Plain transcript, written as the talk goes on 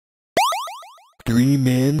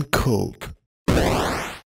three-man cult.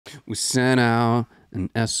 We sent out an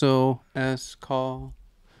SOS call.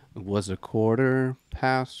 It was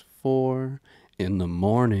 4:15 in the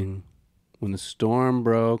morning when the storm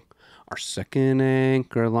broke our second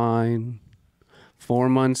anchor line. 4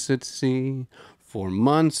 months at sea, 4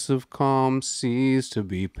 months of calm seas to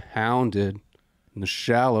be pounded in the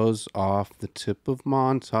shallows off the tip of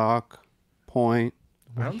Montauk Point.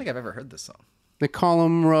 I don't think I've ever heard this song. They call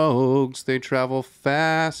 'em rogues, they travel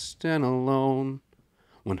fast and alone.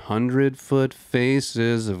 100-foot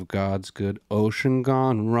faces of God's good ocean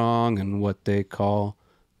gone wrong, and what they call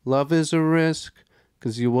love is a risk,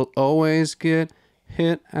 'cause you will always get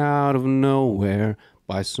hit out of nowhere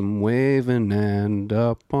by some wave and end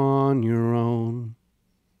up on your own.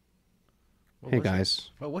 Hey guys.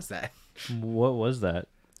 What was that? What was that?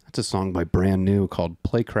 That's a song by Brand New called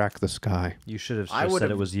Play Crack the Sky. You should have I just said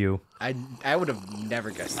would've- it was you. I would have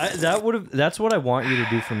never guessed. That's what I want you to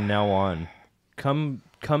do from now on. Come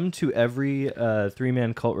to every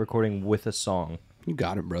three-man cult recording with a song. You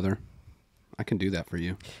got it, brother. I can do that for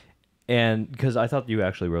you. And because I thought you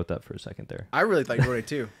actually wrote that for a second there. I really thought you wrote it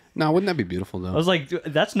too. No, wouldn't that be beautiful though? I was like,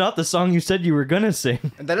 that's not the song you said you were gonna sing.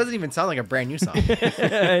 And that doesn't even sound like a brand new song.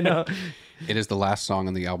 I know. It is the last song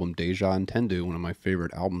on the album Deja Entendu, one of my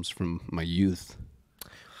favorite albums from my youth.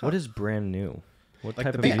 What is brand new? What Like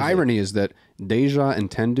type the of The music? irony is that Deja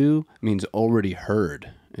Entendu means already heard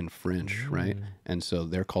in French, right? And so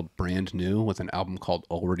they're called Brand New with an album called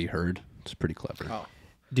Already Heard. It's pretty clever. Oh.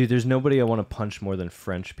 Dude, there's nobody I want to punch more than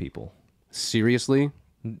French people. Seriously?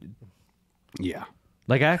 Yeah.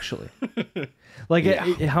 Like, actually. Like,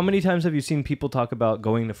 Yeah. how many times have you seen people talk about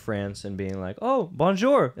going to France and being like, oh,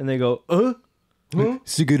 bonjour. And they go,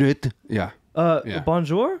 Cigarette. Yeah. Yeah.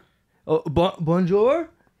 Bonjour? Oh, bonjour?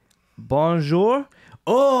 Bonjour?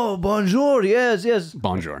 Oh, bonjour. Yes, yes.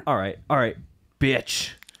 Bonjour. All right.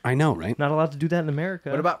 Bitch. I know, right? Not allowed to do that in America.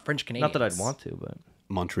 What about French Canadians? Not that I'd want to, but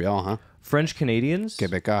Montreal, huh? French Canadians?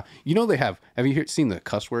 Quebec. You know they have you seen the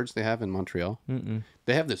cuss words they have in Montreal? Mm-mm.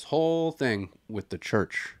 They have this whole thing with the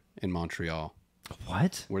church in Montreal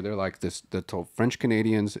What? where they're like the French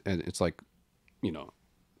Canadians, and it's like, you know,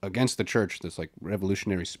 against the church, this like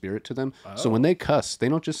revolutionary spirit to them. So when they cuss, they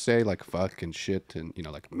don't just say like fuck and shit and, you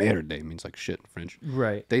know, like merde means like shit in French.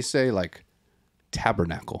 Right. They say like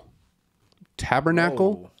tabernacle.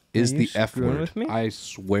 Tabernacle Whoa. is Are the you F screwing word. with me? I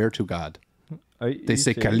swear to God. They They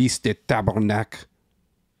say calice de tabernacle.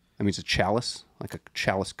 That means a chalice, like a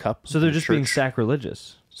chalice cup. So they're in a just being church.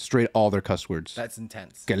 sacrilegious. Straight all their cuss words. That's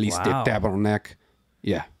intense. Calice Wow. de tabernacle.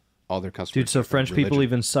 Yeah, all their cuss Dude, words. so are French religion. people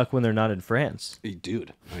even suck when they're not in France.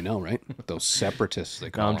 Dude, I know, right? Those separatists, they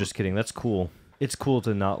call No, I'm them. just kidding. That's cool. It's cool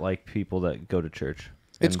to not like people that go to church.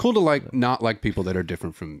 It's cool to not like people that are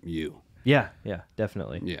different from you. Yeah,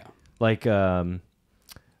 definitely. Yeah. Like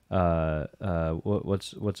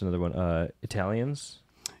what's another one? Italians?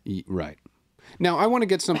 Right. Now, I want to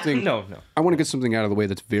get something. No. I want to get something out of the way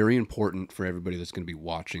that's very important for everybody that's going to be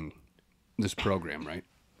watching this program, right?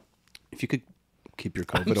 If you could keep your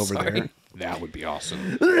COVID over there, that would be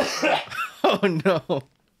awesome. Oh no.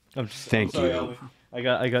 Thank you. I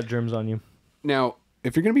got germs on you. Now,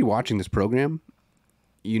 if you're going to be watching this program,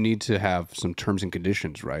 you need to have some terms and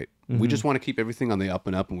conditions, right? We just want to keep everything on the up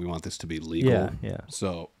and up, and we want this to be legal. Yeah.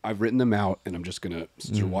 So I've written them out, and I'm just going to,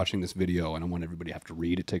 since you're watching this video, and I want everybody to have to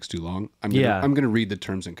read, it takes too long. I'm gonna read the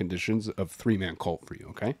terms and conditions of Three-Man Cult for you,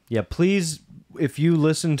 okay? Yeah, please, if you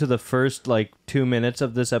listen to the first 2 minutes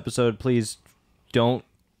of this episode, please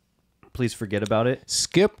forget about it.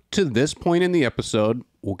 Skip to this point in the episode.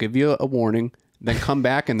 We'll give you a warning. Then come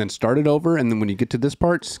back and then start it over. And then when you get to this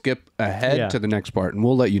part, skip ahead to the next part, and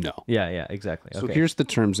we'll let you know. Yeah, exactly. So Okay. here's the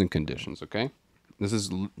terms and conditions, okay? This is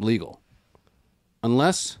legal.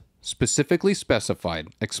 Unless specifically specified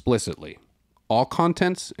explicitly, all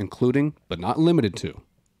contents, including but not limited to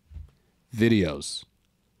videos,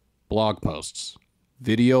 blog posts,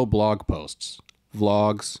 video blog posts,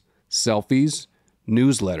 vlogs, selfies,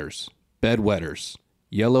 newsletters, bedwetters,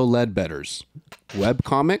 yellow lead bedders, web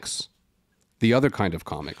comics, the other kind of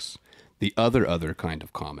comics, the other kind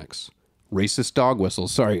of comics, racist dog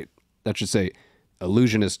whistles. Sorry, that should say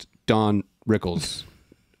illusionist Don Rickles.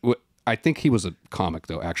 I think he was a comic,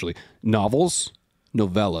 though, actually. Novels,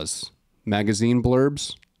 novellas, magazine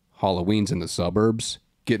blurbs, Halloween's in the suburbs,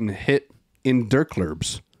 getting hit in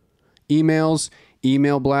Dirklurbs, emails,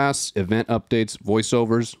 email blasts, event updates,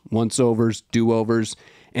 voiceovers, once-overs, do-overs,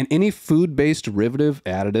 and any food-based derivative,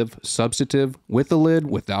 additive, substantive, with a lid,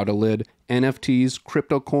 without a lid, NFTs,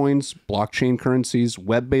 crypto coins, blockchain currencies,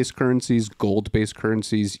 web-based currencies, gold-based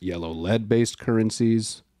currencies, yellow lead-based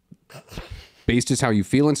currencies. Based is how you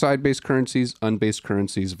feel inside based currencies, unbased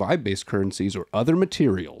currencies, vibe-based currencies, or other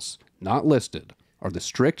materials not listed are the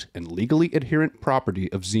strict and legally adherent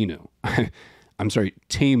property of Xenu. I'm sorry,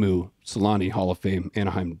 Temu Solani, Hall of Fame,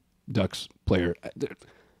 Anaheim Ducks player.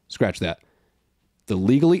 Scratch that. The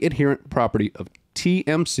legally adherent property of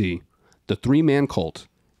TMC, the three-man cult,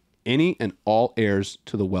 any and all heirs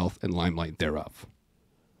to the wealth and limelight thereof.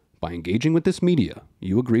 By engaging with this media,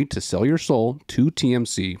 you agree to sell your soul to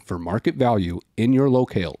TMC for market value in your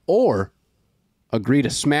locale, or agree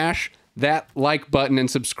to smash that like button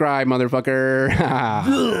and subscribe, motherfucker.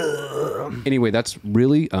 Anyway, that's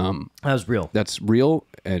really That was real. that's real,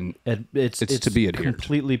 and It's to be adhered to.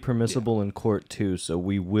 completely permissible in court too, so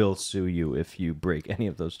we will sue you if you break any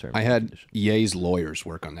of those terms. I had Ye's lawyers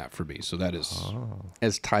work on that for me, so that is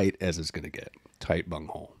as tight as it's gonna get. Tight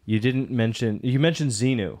bunghole. You mentioned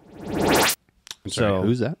Xenu. I'm sorry,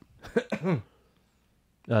 who's that?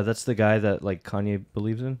 That's the guy that like Kanye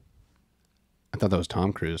believes in. I thought that was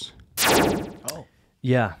Tom Cruise. Oh.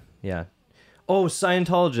 Yeah, yeah. Oh,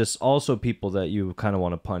 Scientologists also people that you kind of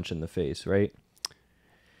want to punch in the face, right?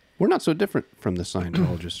 We're not so different from the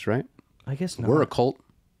Scientologists, right? I guess not. We're a cult.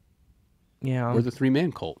 Yeah. We're the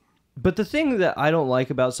three-man cult. But the thing that I don't like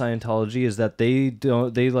about Scientology is that they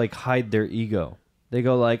like hide their ego. They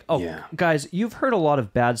go like, "Oh, Yeah. guys, you've heard a lot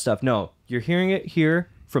of bad stuff. No, you're hearing it here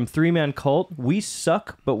from three-man cult. We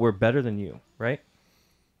suck, but we're better than you, right?"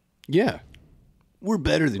 Yeah. We're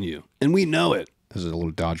better than you, and we know it. This is a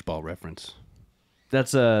little dodgeball reference.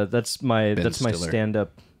 That's my Stiller.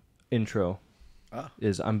 stand-up intro. Ah.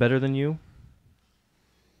 Is I'm better than you.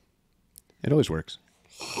 It always works.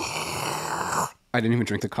 I didn't even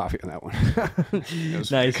drink the coffee on that one.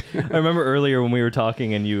 Nice. I remember earlier when we were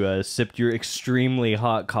talking and you sipped your extremely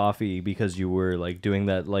hot coffee because you were like doing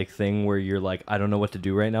that like thing where you're like, I don't know what to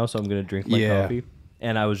do right now, so I'm gonna drink my Yeah. coffee.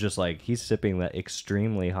 And I was just like, he's sipping that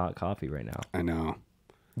extremely hot coffee right now. I know.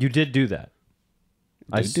 You did do that.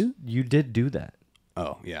 Do? You did do that.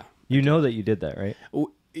 Oh, yeah. You know that you did that, right?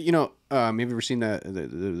 Well, you know, have you ever seen that?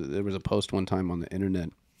 There was a post one time on the internet.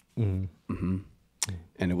 Mm-hmm.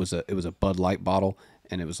 And it was a Bud Light bottle,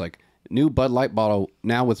 and it was like, new Bud Light bottle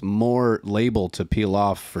now with more label to peel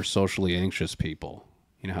off for socially anxious people.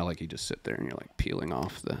 You know how like you just sit there and you're like peeling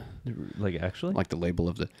off the Like actually? like the label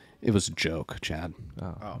of the. It was a joke, Chad.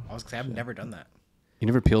 Oh, I was gonna say I've never done that. You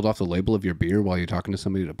never peeled off the label of your beer while you're talking to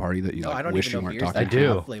somebody at a party that you No, like, I don't wish even you know weren't beers talking that to?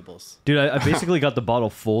 do. have labels. Dude, I basically got the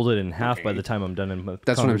bottle folded in half by the time I'm done in the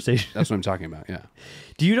That's conversation. that's what I'm talking about. Yeah.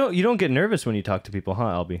 You don't get nervous when you talk to people, huh,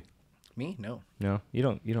 Albi? Me? No. No, you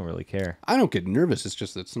don't really care. I don't get nervous. It's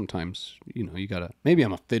just that sometimes, you know, you gotta. Maybe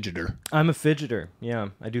I'm a fidgeter. I'm a fidgeter. Yeah,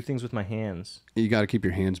 I do things with my hands. You gotta keep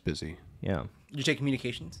your hands busy. Yeah, You take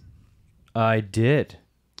communications? I did.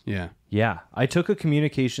 Yeah. Yeah, I took a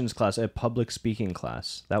communications class, a public speaking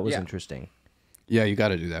class. That was Yeah. interesting. Yeah, you got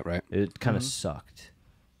to do that, right? It kind of sucked.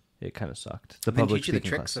 It kind of sucked. The They public teach you the speaking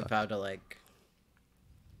tricks class of sucked. how to like,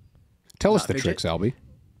 Tell us Not the fidget? tricks, Albi.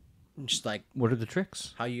 just like What are the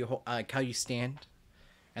tricks? how you how you stand,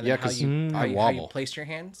 and Yeah, then how 'cause you, I how you wobble. place your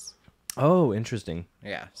hands. Oh, interesting.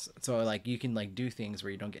 Yeah. So like you can like do things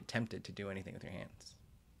where you don't get tempted to do anything with your hands.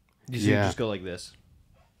 You Yeah. just go like this.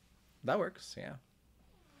 That works. Yeah.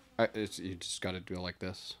 You just got to do it like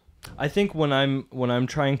this. I think when I'm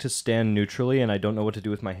trying to stand neutrally and I don't know what to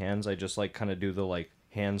do with my hands, I just like kind of do the like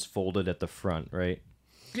hands folded at the front, right?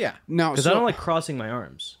 Yeah. No, Because I don't like crossing my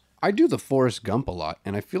arms. I do the Forrest Gump a lot,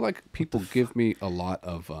 and I feel like people give me a lot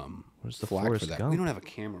of What's the flack Forrest for that. Gump? We don't have a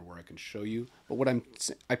camera where I can show you, but what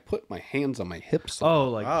I put my hands on my hips. Oh,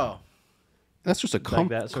 like Oh. That's just a that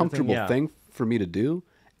sort of thing? comfortable Yeah. thing for me to do.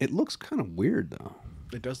 It looks kind of weird though.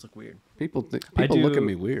 It does look weird. People I look do- at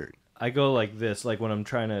me weird. I go like this, like when I'm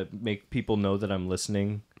trying to make people know that I'm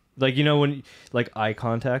listening. Like, you know, when, like, eye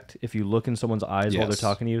contact, if you look in someone's eyes while they're Yes.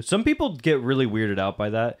 talking to you. Some people get really weirded out by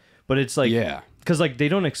that, but it's like, Yeah. because, like, they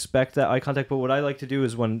don't expect that eye contact. But what I like to do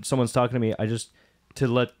is when someone's talking to me, I just, to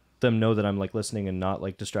let them know that I'm, like, listening and not,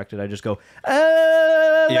 like, distracted, I just go,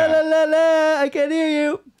 ah, la, la, la, la, I can't hear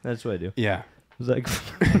you. That's what I do. Yeah. Is that,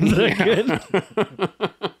 is that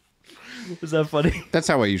good? Is that funny? That's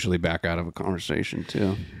how I usually back out of a conversation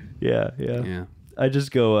too. Yeah. Yeah. I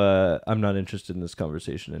just go, I'm not interested in this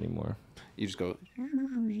conversation anymore. You just go.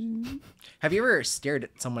 Have you ever stared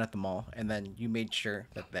at someone at the mall and then you made sure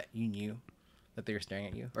that you knew that they were staring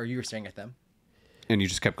at you or you were staring at them? And you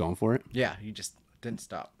just kept going for it? Yeah. You just didn't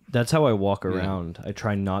stop. That's how I walk around. I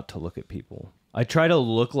try not to look at people. I try to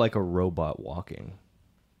look like a robot walking.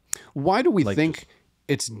 Why do we Like think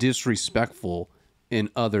it's disrespectful in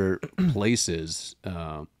other places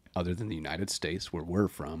other than the United States where we're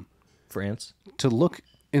from France? to look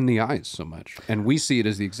in the eyes so much, and we see it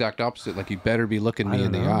as the exact opposite. Like, you better be looking me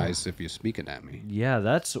in the eyes if you're speaking at me. Yeah,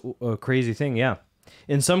 that's a crazy thing. Yeah,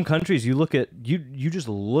 in some countries, you look at you just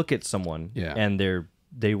look at someone, and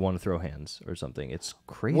they want to throw hands or something. It's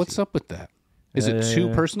crazy. What's up with that? Is it too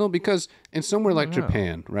personal? Because in somewhere like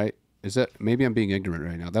Japan, right? Is that, maybe I'm being ignorant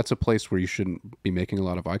right now, that's a place where you shouldn't be making a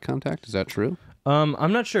lot of eye contact? Is that true?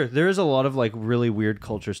 I'm not sure. There is a lot of like really weird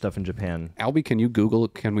culture stuff in Japan. Albi, can you Google,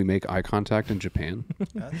 can we make eye contact in Japan?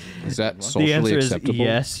 Is that socially The answer acceptable? is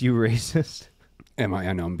yes, you racist. Am I?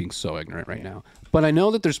 I know I'm being so ignorant right now. But I know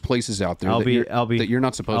that there's places out there that you're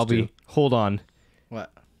not supposed to. Hold on.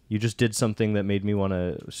 What? You just did something that made me want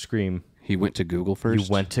to scream. He went to Google first?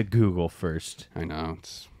 You went to Google first. I know.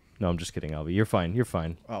 No, I'm just kidding, Albi. You're fine. You're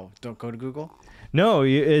fine. Oh, don't go to Google? No,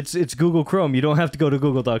 it's Google Chrome. You don't have to go to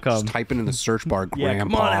google.com. Just type it in the search bar, Grandpa. Yeah,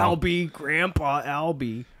 come on, Albi. Grandpa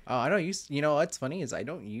Albi. Oh, I don't use... You know, what's funny is I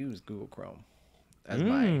don't use Google Chrome as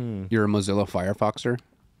my... You're a Mozilla Firefoxer?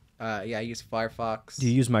 Yeah, I use Firefox. Do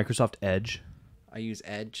you use Microsoft Edge? I use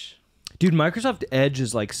Edge. Dude, Microsoft Edge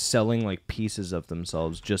is like selling like pieces of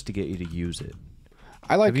themselves just to get you to use it.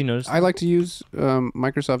 Have you noticed I like to use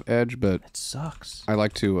Microsoft Edge, but it sucks. I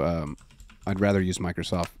like to. I'd rather use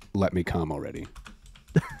Microsoft Let Me Come already.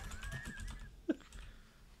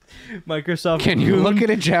 Microsoft. Can you look at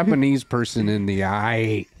a Japanese person in the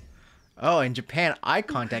eye? Oh, in Japan, eye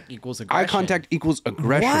contact equals aggression. Eye contact equals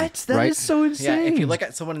aggression. What? That right? is so insane. Yeah, if you look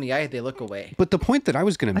at someone in the eye, they look away. But the point that I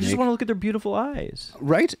was going to I make, just want to look at their beautiful eyes.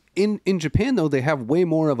 right? In Japan, though, they have way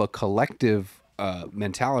more of a collective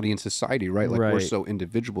mentality in society, right? Like, we're Right. so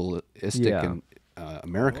individualistic Yeah. in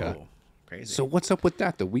America. Whoa, crazy. So what's up with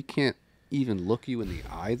that? That we can't even look you in the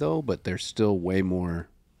eye, though, but they're still way more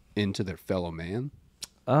into their fellow man,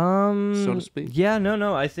 so to speak. Yeah,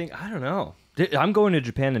 no. I don't know. I'm going to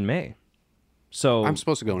Japan in May, so I'm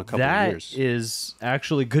supposed to go in a couple of that years. is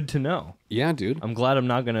actually good to know. Yeah, dude. I'm glad I'm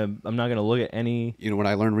not gonna look at any. You know what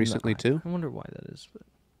I learned recently too? I wonder why that is. But...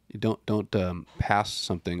 You don't pass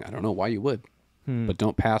something. I don't know why you would, but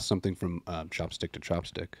don't pass something from chopstick to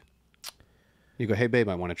chopstick. You go, hey babe,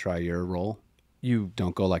 I want to try your roll. You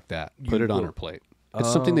Don't go like that. Put it on her plate.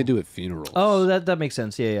 It's something they do at funerals. Oh, that makes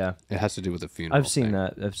sense. Yeah. It has to do with a funeral. I've seen thing.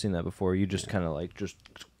 that. I've seen that before. You just kind of like just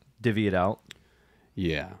divvy it out.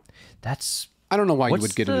 Yeah. That's I don't know why you What's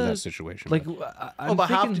would get into the- that situation. like. but Oh, but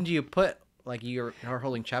how often do you put, like, you're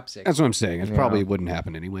holding chopsticks? that's what I'm saying. It probably wouldn't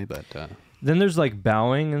happen anyway, but Then there's like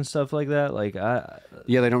bowing and stuff like that. Like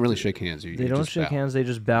yeah, they don't really shake hands. they don't shake hands. They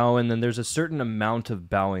just bow, and then there's a certain amount of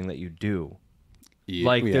bowing that you do. Yeah,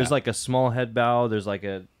 Like yeah. there's like a small head bow. There's like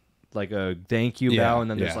a thank you Yeah, bow, and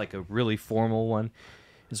then there's yeah. like a really formal one.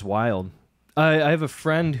 It's wild. I have a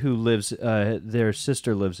friend who lives. Their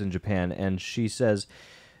sister lives in Japan, and she says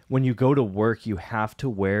when you go to work, you have to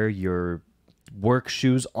wear your work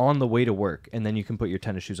shoes on the way to work, and then you can put your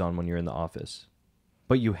tennis shoes on when you're in the office.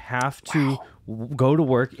 But you have to go to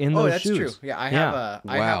work in those that's shoes. true. Yeah, I have a.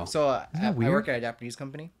 I Wow. have, so I weird? work at a Japanese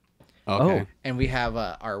company, Okay. and we have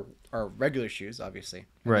our regular shoes, obviously.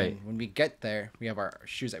 And Right. then when we get there, we have our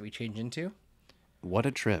shoes that we change into, What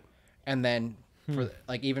a trip. and then for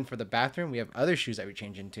like even for the bathroom, we have other shoes that we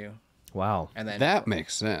change into, Wow. and then That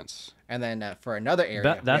makes sense. and then for another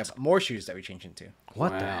area, we that's- have more shoes that we change into. What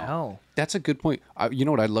the Wow. hell? That's a good point. You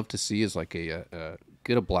know what I'd love to see is like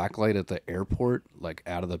get a black light at the airport, like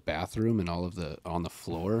out of the bathroom and all of the on the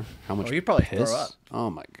floor. How much? you'd probably throw piss? up. Oh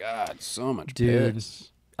my god, so much Dude. piss.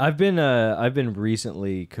 I've been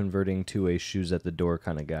recently converting to a shoes at the door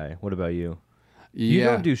kind of guy. What about you? You Yeah,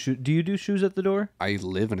 don't do do you do shoes at the door? I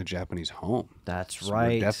live in a Japanese home. That's So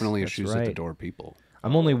right. We're definitely a That's shoes at the right. door people.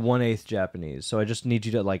 I'm only 1/8 Japanese, so I just need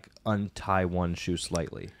you to like untie one shoe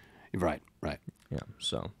slightly. Right, right. Yeah.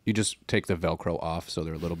 So, You just take the Velcro off so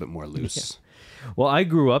they're a little bit more loose. well, I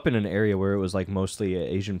grew up in an area where it was like mostly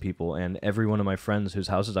Asian people, and every one of my friends whose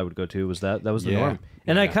houses I would go to was that was the Yeah, norm.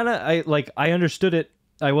 And yeah. I understood it.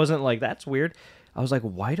 I wasn't like that's weird. I was like,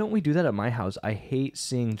 why don't we do that at my house? I hate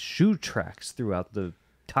seeing shoe tracks throughout the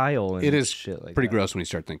tile and It is shit like pretty that. gross when you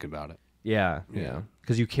start thinking about it. Yeah.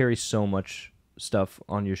 Because you carry so much stuff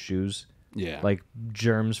on your shoes, Yeah. like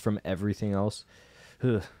germs from everything else.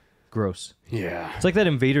 Ugh, gross. yeah. It's like that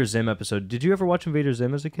Invader Zim episode. Did you ever watch Invader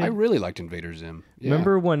Zim as a kid? I really liked Invader Zim. Yeah.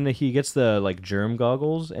 Remember when he gets the like germ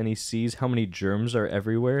goggles and he sees how many germs are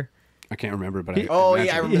everywhere? I can't remember, but Oh imagine.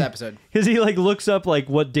 yeah, I remember that episode. Because he like looks up like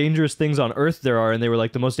what dangerous things on Earth there are, and they were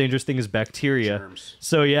like the most dangerous thing is bacteria. Germs.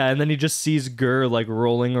 So yeah, and then he just sees Gurr like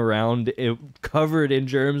rolling around covered in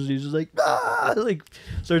germs. And he's just like like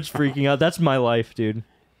starts freaking out. That's my life, dude.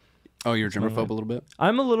 Oh, you're a germaphobe a little bit?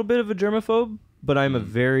 I'm a little bit of a germaphobe, but I'm a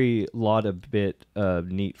very bit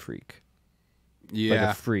neat freak. Yeah. Like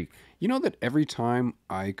a freak. You know that every time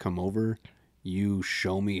I come over, you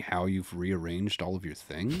show me how you've rearranged all of your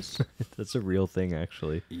things? That's a real thing,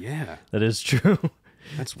 actually. Yeah. That is true.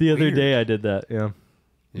 That's The other weird. day I did that. Yeah.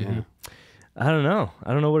 Yeah. I don't know.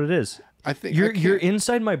 I don't know what it is. I think You're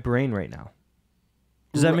inside my brain right now.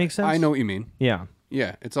 Does that make sense? I know what you mean. Yeah.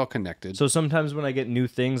 Yeah, it's all connected. So sometimes when I get new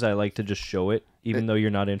things, I like to just show it, even though you're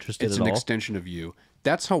not interested It's at an all. extension of you.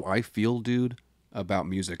 That's how I feel, dude, about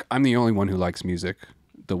music. I'm the only one who likes music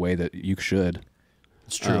the way that you should.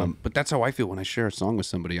 It's true. But that's how I feel when I share a song with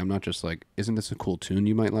somebody. I'm not just like, isn't this a cool tune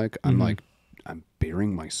you might like? I'm like, I'm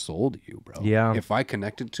bearing my soul to you, bro. Yeah. If I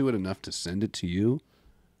connected to it enough to send it to you,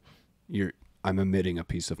 I'm emitting a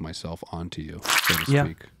piece of myself onto you, so to Yeah.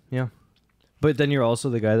 speak. Yeah. But then you're also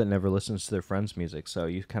the guy that never listens to their friends' music, so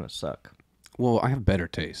you kind of suck. Well, I have better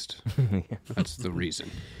taste. That's the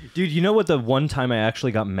reason. Dude, you know what the one time I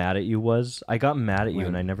actually got mad at you was? I got mad at you When?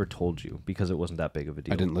 and I never told you because it wasn't that big of a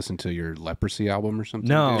deal. I didn't listen to your leprosy album or something.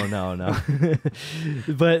 No, dude? no.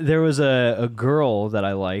 But there was a girl that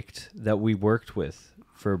I liked that we worked with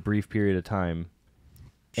for a brief period of time.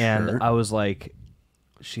 And Sure. I was like,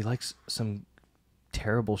 she likes some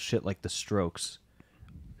terrible shit like the Strokes.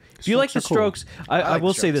 If you like the Strokes are Strokes, cool. I like will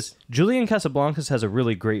the say Strokes. this. Julian Casablancas has a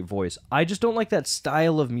really great voice. I just don't like that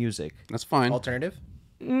style of music. That's fine. Alternative?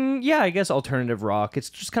 Yeah, I guess alternative rock.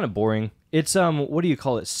 It's just kind of boring. It's what do you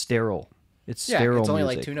call it? Sterile. It's Yeah, sterile it's only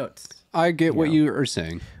music. like 2 notes. I get what you are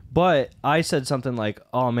saying. But I said something like,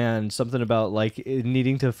 "Oh man, something about like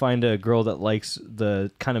needing to find a girl that likes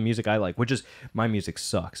the kind of music I like," which is my music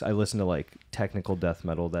sucks. I listen to like technical death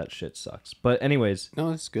metal. That shit sucks. But anyways,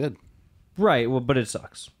 No, it's good. right? Well, but it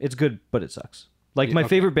sucks. It's good, but it sucks. Like Yeah, my okay.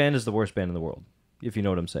 favorite band is the worst band in the world, if you know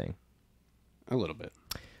what I'm saying. A little bit.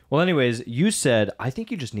 Well, anyways, you said I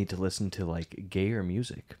think you just need to listen to like gayer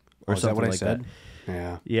music or Oh, is that something what I like said? that.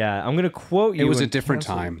 Yeah. Yeah, I'm gonna quote you. It was a and different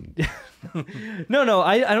cancel- time. No,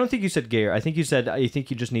 I don't think you said gayer. I think you said I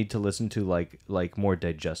think you just need to listen to like more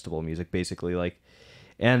digestible music, basically. Like,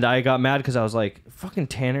 and I got mad because I was like, "Fucking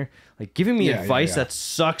Tanner, like giving me Yeah, yeah, advice yeah. that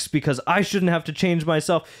sucks because I shouldn't have to change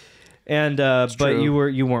myself." And but true. you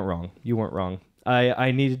weren't wrong. You weren't wrong.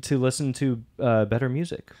 I needed to listen to better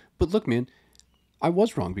music. But look, man, I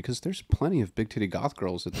was wrong because there's plenty of big titty goth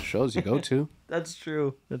girls at the shows you go to. That's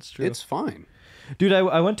true. That's true. It's fine. Dude,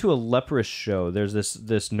 I went to a Leprous show. There's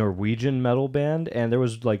this Norwegian metal band, and there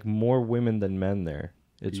was like more women than men there.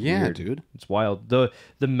 It's Yeah, weird. dude. It's wild. The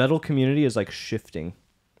metal community is like shifting.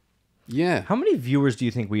 Yeah. How many viewers do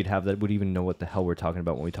you think we'd have that would even know what the hell we're talking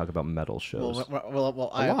about when we talk about metal shows? Well, lot.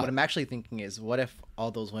 what I'm actually thinking is, what if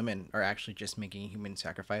all those women are actually just making human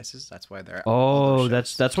sacrifices? That's why they're at all oh, those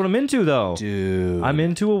shows. that's what I'm into though. Dude. I'm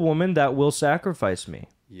into a woman that will sacrifice me,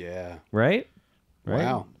 Yeah. right? Right?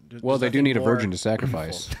 Wow. There's Well, they do nothing need a more virgin to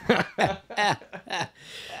sacrifice.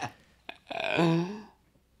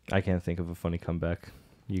 I can't think of a funny comeback.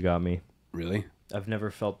 You got me. Really? I've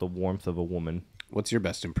never felt the warmth of a woman. What's your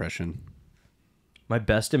best impression? My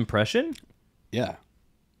best impression? Yeah.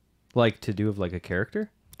 Like to do of like a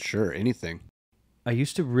character? Sure. Anything. I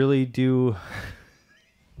used to really do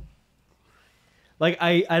like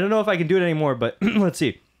I don't know if I can do it anymore, but let's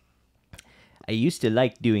see. I used to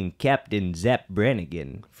like doing Captain Zap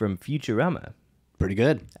Brannigan from Futurama. Pretty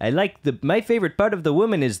good. I like my favorite part of the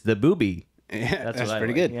woman is the boobie. Yeah, that's what I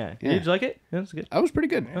pretty like. good. Yeah. Yeah. Did you like it? Yeah, that's good. That was pretty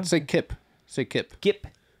good. Say Kip. Say Kip. Kip.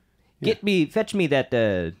 Fetch me that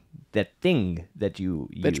thing that you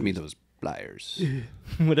Fetch use. me those pliers.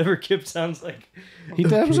 Whatever Kip sounds like.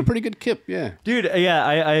 That was a pretty good Kip, yeah. Dude, yeah,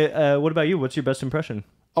 I what about you? What's your best impression?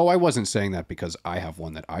 Oh, I wasn't saying that because I have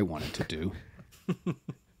one that I wanted to do.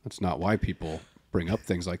 That's not why people bring up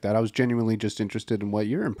things like that. I was genuinely just interested in what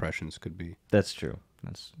your impressions could be. That's true.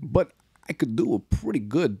 That's But I could do a pretty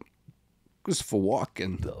good Christopher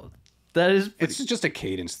Walken. that is It's just a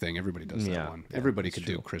cadence thing. Everybody does that Yeah. one. Everybody could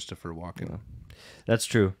do Christopher Walken. that's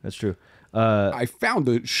true. That's true. I found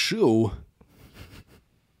a shoe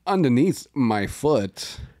underneath my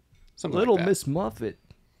foot. Something Little like that. Miss Muffet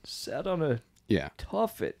sat on a Yeah.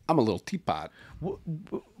 tuffet. I'm a little teapot.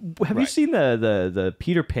 Have you seen the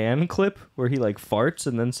Peter Pan clip where he like farts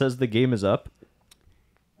and then says the game is up?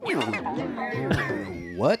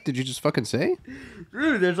 What did you just fucking say?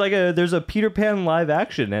 Dude, there's a Peter Pan live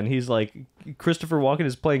action and he's like Christopher Walken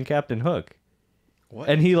is playing Captain Hook. What?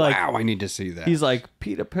 And he like Wow, I need to see that. he's like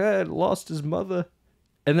Peter Pan lost his mother.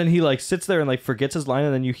 And then he like sits there and like forgets his line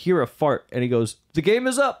and then you hear a fart and he goes, "The game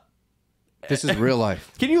is up." This is real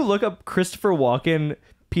life. Can you look up Christopher Walken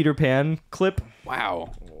Peter Pan clip?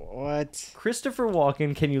 Wow. What? Christopher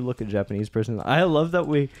Walken, can you look a Japanese person? I love that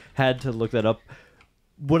we had to look that up.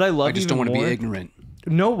 What I love I just even don't want to be more- ignorant.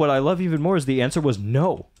 No, what I love even more is the answer was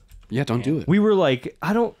no. Yeah, don't do it. We were like,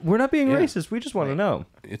 we're not being racist. We just want to know.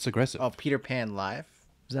 It's aggressive. Oh, Peter Pan live.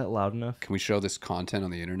 Is that loud enough? Can we show this content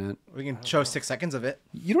on the internet? We can show 6 seconds of it.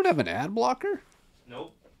 You don't have an ad blocker?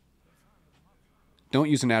 Nope. Don't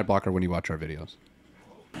use an ad blocker when you watch our videos.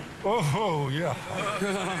 Oh, yeah.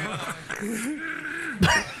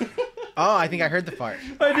 Oh, I think I heard the part.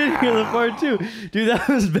 I did hear the part too. Dude, that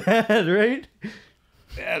was bad, right?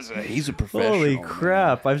 He's a professional. Holy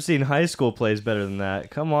crap. I've seen high school plays better than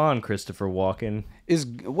that. Come on, Christopher Walken.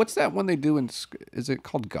 What's that one they do in? Is it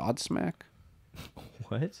called Godsmack?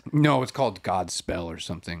 What? No, it's called Godspell or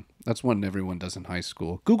something. That's one everyone does in high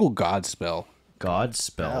school. Google Godspell.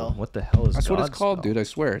 Godspell. What the hell is That's Godspell? what it's called, dude. I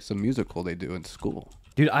swear, it's a musical they do in school.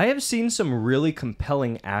 Dude, I have seen some really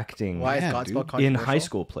compelling acting Why is Yeah, Godspell dude. controversial? in high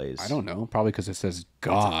school plays. I don't know. Probably because it says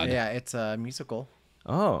God. Yeah, it's a musical.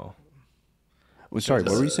 Oh. Well, sorry,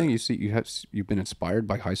 what were you saying? You've been inspired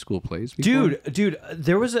by high school plays before? Dude,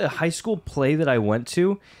 there was a high school play that I went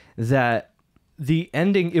to that the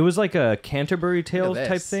ending, it was like a Canterbury Tales this.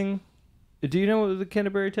 type thing. Do you know the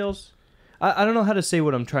Canterbury Tales? I don't know how to say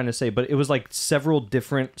what I'm trying to say, but it was like several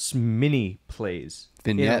different mini plays.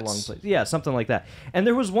 Vignettes. In a long play. Yeah, something like that. And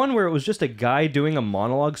there was one where it was just a guy doing a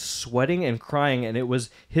monologue, sweating and crying, and it was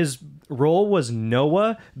his role was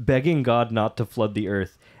Noah begging God not to flood the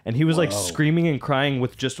earth. And he was like screaming and crying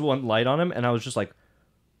with just one light on him, and I was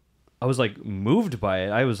like moved by it.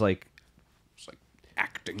 I was like It's like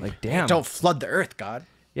acting. damn. Don't flood the earth, God.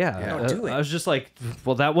 Yeah, Don't do it. I was just like,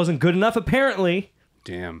 well, that wasn't good enough apparently.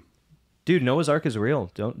 Damn. Dude, Noah's Ark is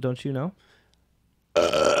real. Don't you know? Do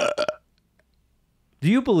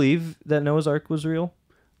you believe that Noah's Ark was real?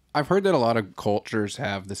 I've heard that a lot of cultures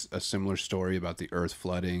have a similar story about the earth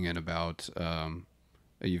flooding and about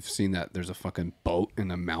you've seen that there's a fucking boat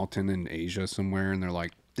in a mountain in Asia somewhere, and they're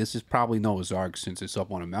like, this is probably Noah's Ark since it's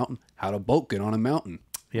up on a mountain. How'd a boat get on a mountain?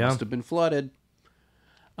 Yeah. Must have been flooded.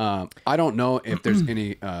 I don't know if there's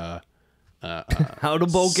any How'd a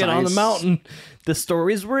boat get on the science- mountain? The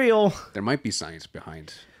story's real. there might be science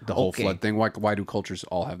behind the whole Okay. flood thing. Why do cultures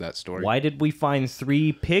all have that story? Why did we find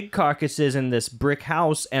 3 pig carcasses in this brick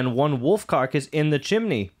house and 1 wolf carcass in the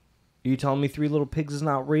chimney? Are you telling me 3 little pigs is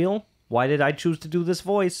not real? Why did I choose to do this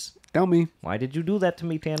voice? Tell me. Why did you do that to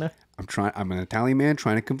me, Tana? I'm an Italian man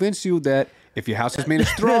trying to convince you that if your house is made of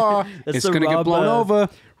straw, That's it's the going to get Rob, blown over.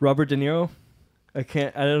 Robert De Niro? I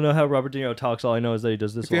don't know how Robert De Niro talks. All I know is that he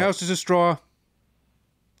does this If a your lot. house is a straw,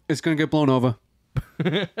 it's going to get blown over.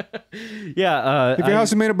 Yeah, If your house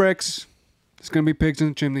is made of bricks, it's going to be pigs in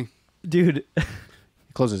the chimney. dude, He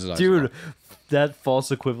closes his eyes. dude, that false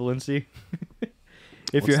equivalency. If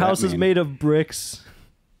What's your that house is mean? made of bricks,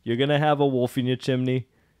 you're gonna have a wolf in your chimney.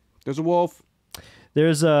 There's a wolf.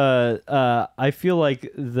 There's I feel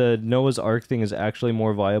like the Noah's Ark thing is actually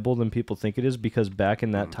more viable than people think it is because back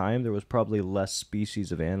in that time there was probably less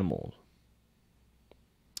species of animals.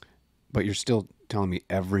 But you're still telling me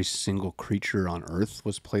every single creature on Earth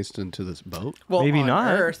was placed into this boat? Well, Maybe on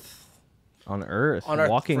not. Earth. On Earth, On Earth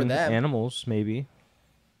for walking them. animals, maybe.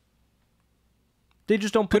 They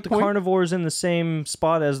just don't put Good the point. carnivores in the same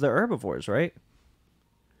spot as the herbivores, right?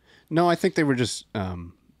 No, I think they were just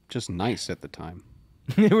nice at the time.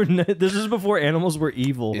 This is before animals were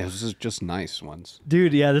evil. Yeah, this is just nice ones.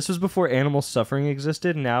 Dude, yeah, this was before animal suffering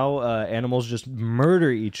existed. Now animals just murder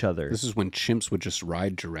each other. This is when chimps would just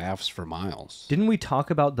ride giraffes for miles. Didn't we talk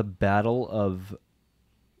about the Battle of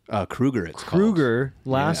Kruger, it's Kruger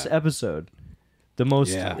last Yeah. episode? The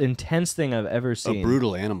most Yeah. intense thing I've ever called. seen. A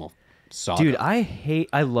brutal animal saga. Dude,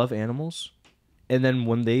 I love animals. And then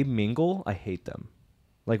when they mingle, I hate them.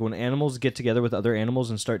 Like when animals get together with other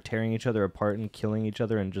animals and start tearing each other apart and killing each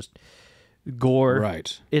other and just gore.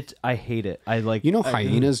 Right. I hate it. I like You know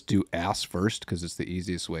hyenas do ass first because it's the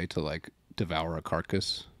easiest way to like devour a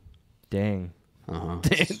carcass. Dang. Uh-huh.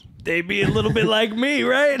 They be a little bit like me,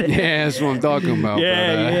 right? Yeah, that's what I'm talking about.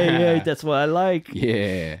 Yeah. That's what I like.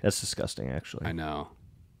 Yeah. That's disgusting, actually. I know.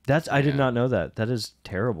 I did not know that. That is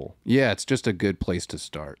terrible. Yeah, it's just a good place to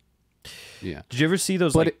start. Yeah. Did you ever see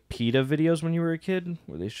those But like PETA videos when you were a kid,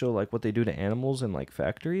 where they show like what they do to animals in like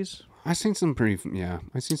factories? I seen some pretty. Yeah,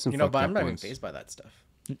 I seen some. You know, fucked but up I'm not even ones. fazed by that stuff.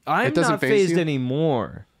 I'm doesn't not faze phased you?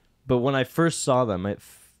 anymore, but when I first saw them, it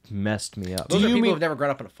messed me up. Those are you people mean- who've never grown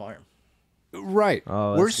up on a farm. Right.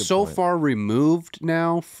 Oh, that's We're a good so point. far removed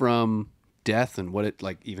now from death and what it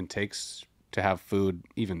like even takes to have food,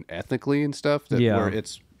 even ethically and stuff. That Yeah. where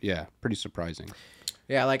it's pretty surprising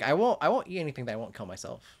Yeah, like I won't eat anything that I won't kill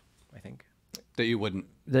myself. I think. that you wouldn't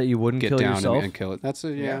That you wouldn't get kill down yourself. and kill it. That's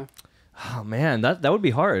a Yeah. Oh man, that would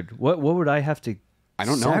be hard. What would I have to? I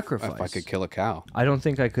don't know if I Sacrifice. could kill a cow. I don't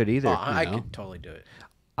think I could either. Oh, I know? could totally do it.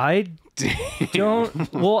 I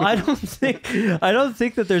don't. Well, I don't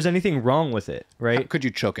think that there's anything wrong with it, right? Could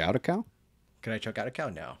you choke out a cow? Could I choke out a cow?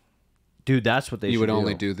 No. Dude, that's what they You should would do.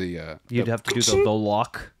 only do the. You'd have to do the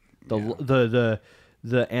lock, the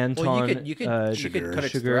Anton Well, you could cut its sugar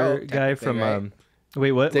throat, guy technically, from right?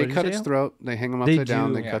 Wait, what? They what did cut you its say? throat. They hang him They upside down.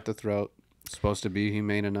 do. They Yeah. cut the throat. It's supposed to be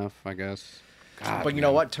humane enough, I guess. God, But you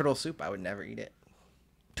know what? Turtle soup, I would never eat it.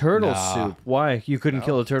 Turtle Nah. soup. Why? You couldn't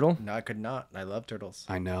kill a turtle? No, I could not. I love turtles.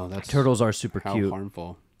 I know that's Turtles are super how cute.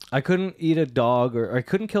 harmful. I couldn't eat a dog, or I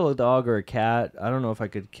couldn't kill a dog or a cat. I don't know if I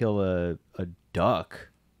could kill a duck.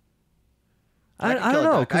 I could I kill don't a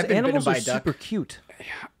know, duck. because I've been bitten animals by are a duck. super cute. I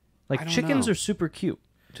Like don't chickens know. are super cute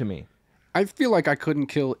to me. I feel like I couldn't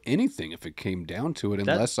kill anything if it came down to it,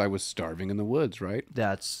 unless I was starving in the woods, right?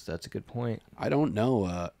 That's a good point. I don't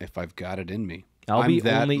know if I've got it in me. Albi I'm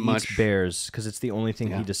that only much. eats bears because it's the only thing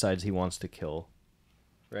Yeah. he decides he wants to kill.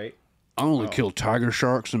 Right? I only kill tiger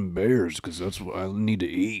sharks and bears because that's what I need to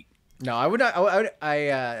eat. No, I would not.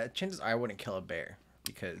 Chances are I wouldn't kill a bear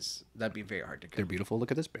because that'd be very hard to They're kill. beautiful.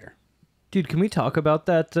 Look at this bear. Dude, can we talk about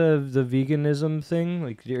that the veganism thing?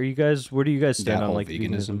 Like, are you guys? Where do you guys stand That on whole like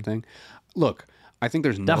veganism thing. Look, I think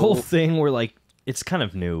there's no. That whole thing where like it's kind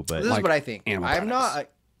of new, but This is like what I think. animal I'm products. not.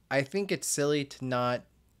 I think it's silly to not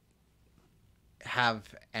have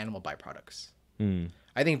animal byproducts.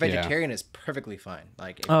 I think vegetarian is perfectly fine.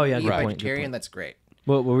 Like, if Oh, you yeah, eat good point, good vegetarian, point. that's great.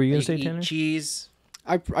 what were you gonna You say, eat Tanner? cheese.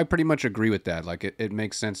 I pretty much agree with that. Like it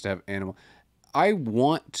makes sense to have animal. I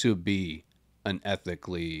want to be an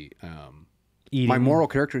ethically. Eating. My moral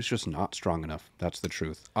character is just not strong enough. That's the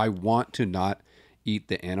truth. I want to not eat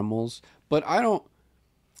the animals, but I don't.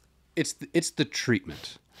 It's the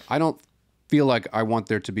treatment. I don't feel like I want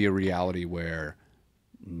there to be a reality where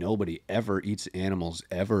nobody ever eats animals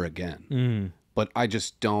ever again. But I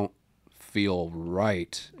just don't feel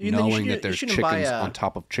right You knowing should- that there's you shouldn't buy chickens a- on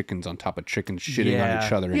top of chickens on top of chickens shitting Yeah. on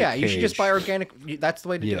each other. In Yeah, a you should just cage. buy organic. That's the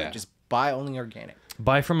way to do Yeah. it. Just buy only organic.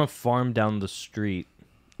 Buy from a farm down the street,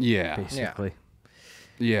 Yeah, basically.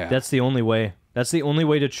 yeah. That's the only way. That's the only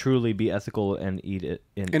way to truly be ethical and eat it.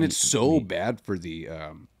 And eat it's so meat. bad for the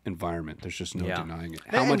environment. There's just no Yeah. denying it.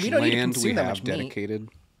 And How much we don't need to land we consume that have much meat. dedicated.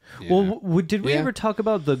 Well, Yeah. did we Yeah. ever talk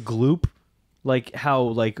about the gloop? Like how,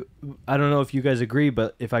 like, I don't know if you guys agree,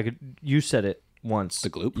 but if I could, you said it once. The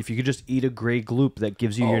gloop? If you could just eat a gray gloop that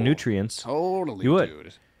gives you your Oh, nutrients, Totally, You would.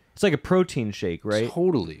 dude. it's like a protein shake, right?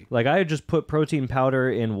 Totally. Like I just put protein powder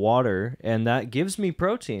in water, and that gives me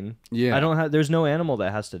protein. Yeah. I don't have. There's no animal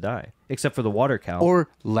that has to die except for the water cow. Or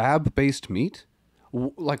lab-based meat.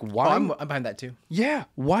 Like why? Oh, I'm behind that too. Yeah.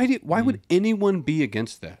 Why would anyone be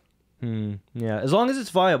against that? yeah, as long as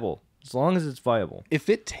it's viable. As long as it's viable. If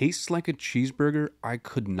it tastes like a cheeseburger, I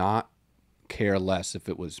could not care less if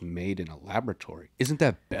it was made in a laboratory. Isn't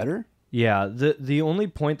that better? Yeah, the only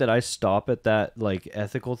point that I stop at that like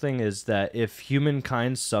ethical thing is that if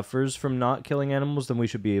humankind suffers from not killing animals, then we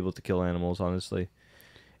should be able to kill animals, honestly.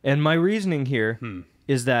 And my reasoning here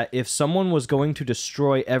is that if someone was going to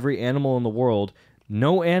destroy every animal in the world,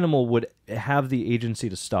 no animal would have the agency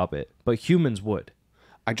to stop it, but humans would.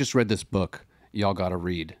 I just read this book. Y'all gotta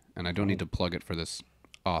read, and I don't need to plug it for this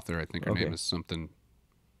author. I think her Okay. name is something.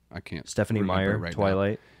 I can't. Stephanie remember Meyer, right now.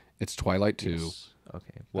 Twilight. It's Twilight 2.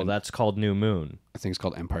 Okay. Well, that's called New Moon. I think it's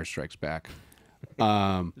called Empire Strikes Back.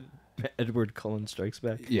 Edward Cullen Strikes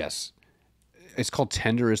Back. Yes. It's called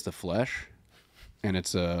Tender is the Flesh. And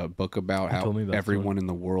it's a book about how told me about everyone in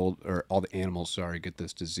the world, or all the animals, sorry, get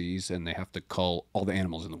this disease, and they have to cull all the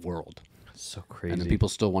animals in the world. So crazy. And then people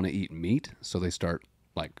still want to eat meat, so they start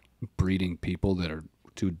like breeding people that are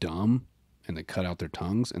too dumb, and they cut out their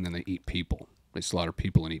tongues, and then they eat people. They slaughter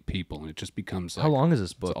people and eat people, and it just becomes like, How long is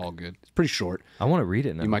this it's book? all good. It's pretty short. I want to read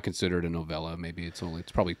it now. You might consider it a novella. Maybe it's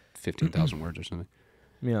probably 15,000 words or something.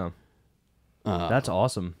 Yeah. That's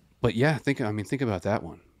awesome. But yeah, think about that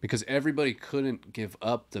one, because everybody couldn't give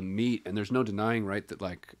up the meat, and there's no denying, right, that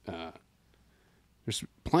like there's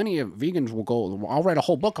plenty of vegans will go, I'll write a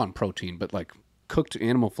whole book on protein, but like cooked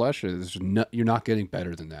animal flesh you're not getting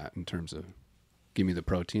better than that in terms of give me the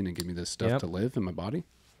protein and give me this stuff Yep. to live in my body.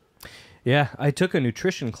 Yeah, I took a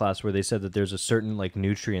nutrition class where they said that there's a certain like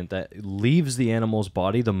nutrient that leaves the animal's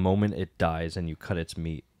body the moment it dies and you cut its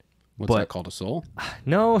meat. What's But- that called, a soul?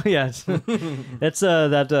 No, yeah, that's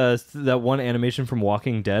that one animation from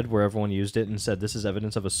Walking Dead where everyone used it and said this is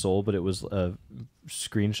evidence of a soul, but it was a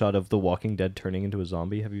screenshot of The Walking Dead turning into a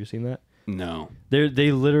zombie. Have you seen that? No.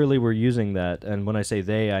 They literally were using that, and when I say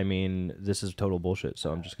they, I mean this is total bullshit.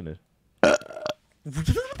 So I'm just gonna.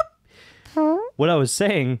 What I was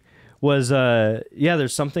saying was yeah,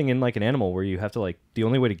 there's something in like an animal where you have to like the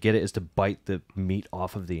only way to get it is to bite the meat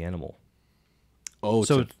off of the animal. Oh,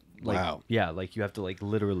 So wow. like, yeah, like you have to like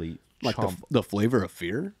literally Like chomp. the flavor of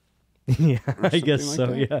fear? Yeah, I guess like so.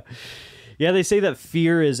 that? Yeah, yeah. They say that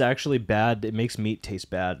fear is actually bad. It makes meat taste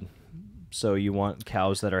bad. So you want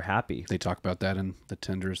cows that are happy. They talk about that in the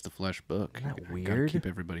Tender is the Flesh book. Isn't that You gotta weird? keep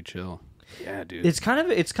everybody chill. Yeah, dude. It's kind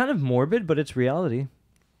of morbid, but it's reality.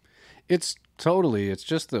 It's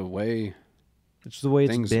just the way. It's the way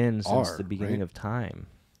it's Things been since are, the beginning right? of time.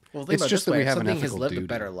 Well, think It's about just it this that we way. If have an something has ethical lived a duty.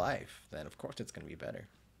 better life, then of course it's going to be better.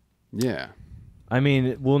 Yeah. I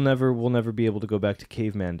mean, we'll never be able to go back to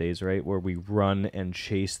caveman days, right? Where we run and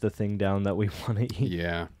chase the thing down that we want to eat.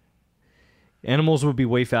 Yeah. Animals would be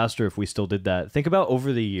way faster if we still did that. Think about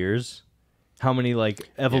over the years, how many like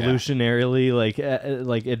evolutionarily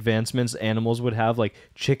like advancements animals would have. Like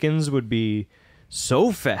chickens would be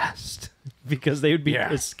so fast because they would be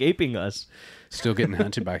escaping us, Still getting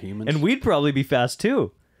hunted by humans. and we'd probably be fast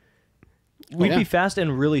too. We'd yeah. be fast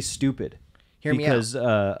and really stupid Hear me out. because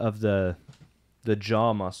of the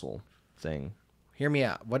jaw muscle thing. Hear me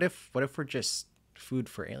out. What if we're just food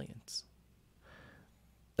for aliens?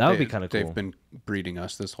 That would be kind of cool. They've been breeding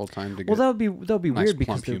us this whole time to get Well, that would be nice weird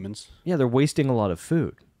because plump humans. they're wasting a lot of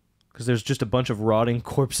food because there's just a bunch of rotting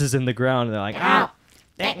corpses in the ground, and they're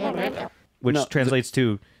like, which No, translates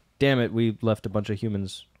to, damn it, we left a bunch of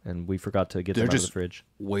humans and we forgot to get them They're out of just the fridge.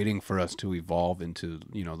 waiting for us to evolve into,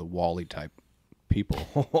 the Wall-E type people.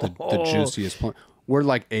 The juiciest plant. We're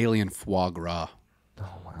like alien foie gras. Oh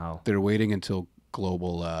wow! They're waiting until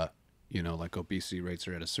global, like obesity rates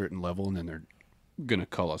are at a certain level, and then they're gonna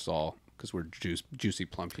cull us all because we're juicy,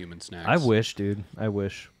 plump human snacks. I wish, dude. I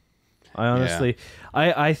wish. I honestly,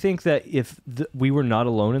 I think that if we were not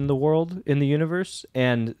alone in the world, in the universe,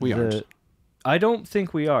 and We aren't. I don't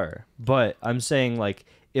think we are, but I'm saying like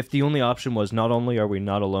if the only option was not only are we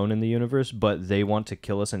not alone in the universe, but they want to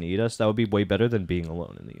kill us and eat us, that would be way better than being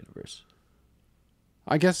alone in the universe.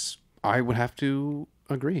 I guess I would have to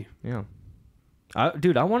agree. Yeah,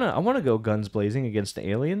 dude, I wanna go guns blazing against the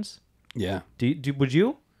aliens. Yeah. Would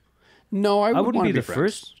you? No, I wouldn't wanna be the friends.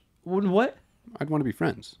 first. Wouldn't what? I'd want to be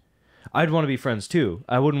friends. I'd want to be friends too.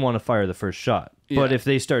 I wouldn't want to fire the first shot. But Yeah. if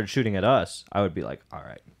they started shooting at us, I would be like, all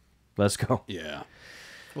right, let's go. Yeah.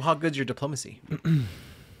 Well, how good's your diplomacy?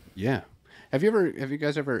 Yeah. Have you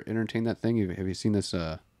guys ever entertained that thing? Have you seen this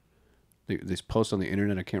this post on the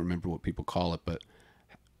internet? I can't remember what people call it, but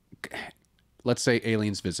let's say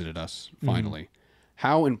aliens visited us finally.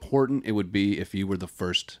 How important it would be if you were the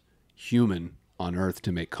first human on Earth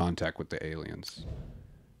to make contact with the aliens.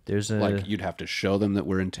 There's a Like you'd have to show them that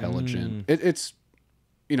we're intelligent. It's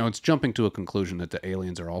jumping to a conclusion that the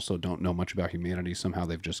aliens are also don't know much about humanity. Somehow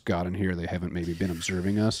they've just gotten here. They haven't maybe been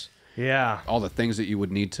observing us. yeah. All the things that you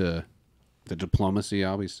would need to, the diplomacy,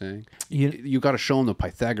 I'll be saying. You- You got to show them the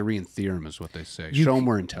Pythagorean theorem is what they say. Show them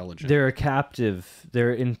we're intelligent. They're a captive.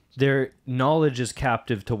 Their knowledge is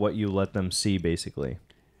captive to what you let them see, basically.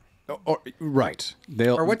 Right.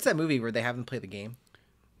 Or what's that movie where they have them play the game?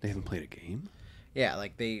 They haven't played a game? Yeah,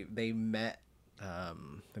 like they met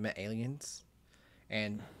aliens,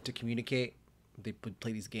 and to communicate, they would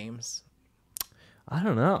play these games I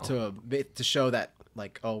don't know. to show that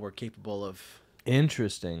like, oh, we're capable of.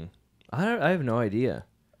 Interesting. I have no idea.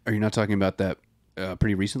 Are you not talking about that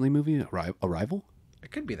pretty recently movie, Arrival?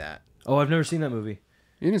 It could be that. Oh, I've never seen that movie.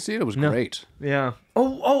 You didn't see it? It was great. Yeah.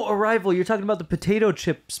 Oh, Arrival. You're talking about the potato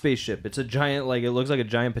chip spaceship. It's a giant, like it looks like a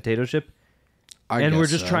giant potato chip. And we're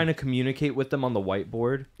just trying to communicate with them on the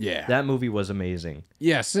whiteboard. Yeah. That movie was amazing.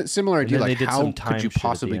 Yeah, similar idea. then they Like, did how some time could you shit at the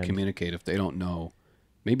possibly end. communicate if they don't know?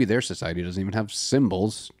 Maybe their society doesn't even have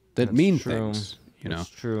symbols that mean true. things. That's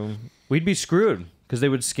true. We'd be screwed because they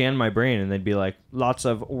would scan my brain and they'd be like, lots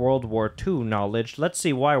of World War II knowledge. Let's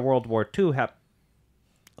see why World War II happened.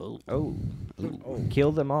 Oh.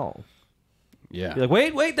 Kill them all. Yeah. Be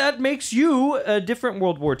like, wait, that makes you a different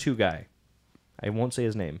World War II guy. I won't say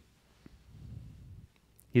his name.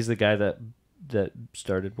 He's the guy that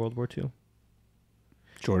started World War II.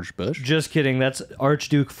 George Bush. Just kidding. That's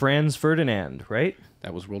Archduke Franz Ferdinand, right?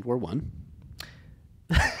 That was World War One.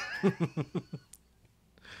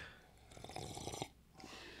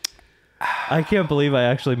 I can't believe I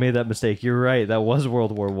actually made that mistake. You're right. That was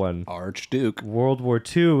World War One. Archduke. World War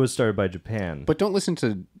II was started by Japan. But don't listen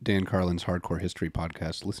to Dan Carlin's Hardcore History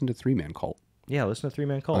podcast. Listen to Three Man Cult Yeah, listen to Three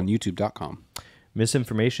Man Cult. on YouTube.com.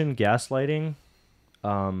 Misinformation, gaslighting.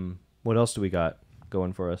 What else do we got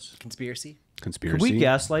going for us? Conspiracy. Conspiracy. Can we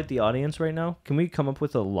gaslight the audience right now? Can we come up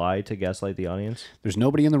with a lie to gaslight the audience? There's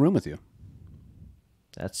nobody in the room with you.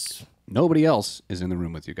 That's Nobody else is in the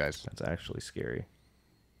room with you guys. actually scary.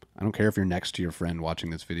 I don't care if you're next to your friend watching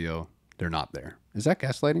this video. They're not there. Is that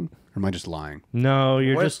gaslighting? Or am I just lying? No,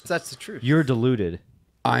 you're What just if that's the truth? you're deluded.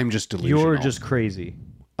 I'm just delusional. You're just crazy.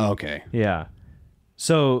 Okay. Yeah.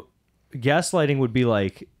 So gaslighting would be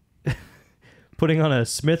like putting on a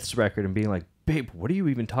Smiths record and being like, babe, what are you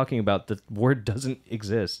even talking about? The word doesn't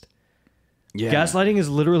exist. Yeah. Gaslighting is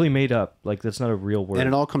literally made up. Like, that's not a real word. And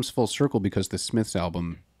it all comes full circle because the Smiths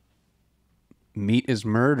album, Meat is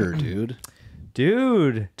Murder, dude.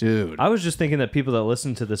 Dude. I was just thinking that people that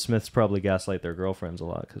listen to the Smiths probably gaslight their girlfriends a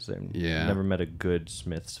lot because they've never met a good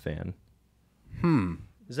Smiths fan.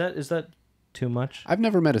 Is that too much? I've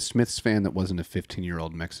never met a Smiths fan that wasn't a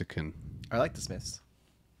 15-year-old Mexican. I like the Smiths.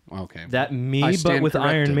 Okay. That I me, but stand with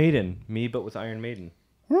corrected. Iron Maiden. Me, but with Iron Maiden.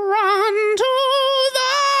 Run to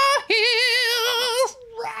the hills.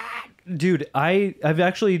 Dude, I've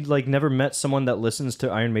actually like never met someone that listens to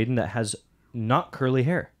Iron Maiden that has not curly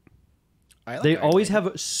hair. I like They Iron always Maiden.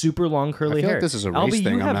 have super long curly I feel hair. like this is a race Albi, you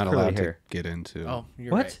thing I'm have not curly allowed hair. to get into. Oh,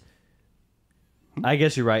 you're What? right. I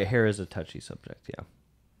guess you're right. Hair is a touchy subject. Yeah.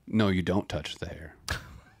 No, you don't touch the hair.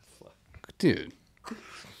 Dude.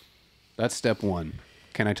 That's step one.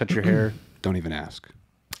 Can I touch your hair? Don't even ask.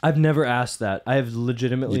 I've never asked that. I have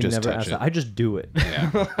legitimately You just never touch asked it. that. I just do it.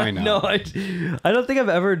 Yeah, I know. No, I don't think I've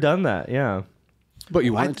ever done that. Yeah. But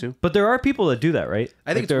you wanted to. But there are people that do that, right?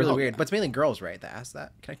 I think Like, it's really weird, but it's mainly girls, right, that ask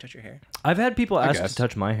that. Can I touch your hair? I've had people ask guess. to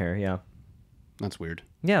touch my hair. Yeah. That's weird.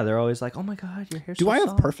 Yeah, they're always like, "Oh my god, your hair's Do so I have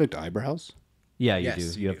soft." perfect eyebrows? Yeah, you Yes, do.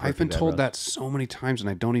 you You have do. I've been perfect told eyebrows. that so many times and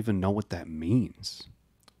I don't even know what that means.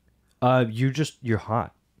 You're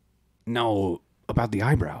hot. No, about the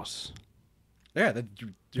eyebrows. Yeah,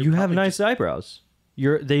 you're You have probably nice eyebrows.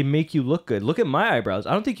 They make you look good. Look at my eyebrows.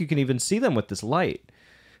 I don't think you can even see them with this light.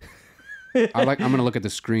 I'm gonna look at the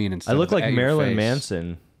screen and I look like Marilyn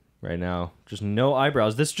Manson right now. Just no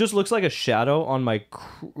eyebrows. This just looks like a shadow on my.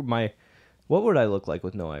 What would I look like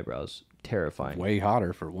with no eyebrows? Terrifying. Way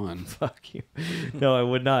hotter for one. Fuck you. No, I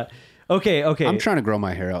would not. Okay. I'm trying to grow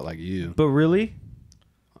my hair out like you. But really,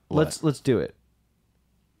 What? let's do it.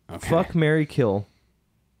 Okay. Fuck, marry, kill.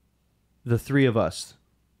 The three of us.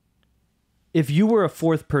 If you were a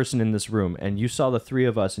fourth person in this room and you saw the three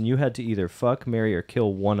of us and you had to either fuck, marry, or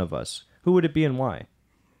kill one of us, who would it be and why?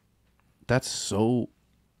 That's so.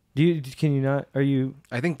 Can you not? Are you?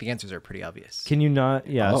 I think the answers are pretty obvious. Can you not?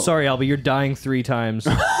 Yeah. Oh. Sorry, Albi. You're dying 3 times.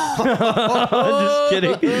 Just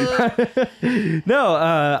kidding. No.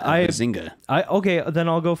 Zinga. Okay. Then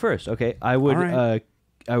I'll go first. Okay. I would. All right.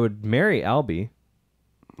 I would marry Albi.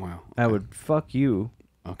 Wow. I would fuck you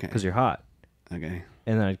Okay. because you're hot, Okay.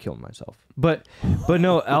 and then I'd kill myself. But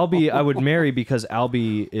no, Albi. I would marry because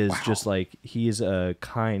Albi is just like he's a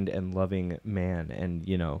kind and loving man, and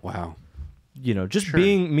Wow. just Sure.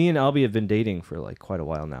 being me and Albi have been dating for like quite a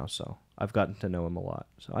while now, so I've gotten to know him a lot.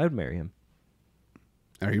 So I would marry him.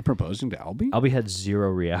 Are you proposing to Albi? Albi had zero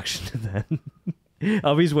reaction to that.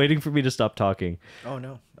 Albi's waiting for me to stop talking. Oh,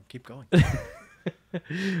 no. Keep going.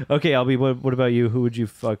 Okay, Albi, what about you? Who would you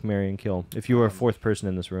fuck, marry, and kill if you were a fourth person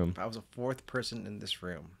in this room? If I was a fourth person in this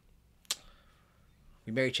room,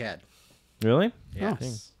 we marry Chad. Really?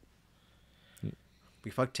 Yes. We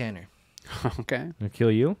fuck Tanner. Okay. I'd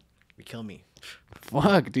kill you? We kill me.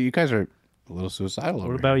 Fuck, dude, you guys are a little suicidal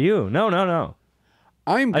over What about you? No.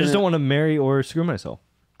 I I just don't want to marry or screw myself.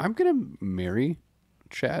 I'm gonna marry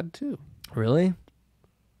Chad too. Really?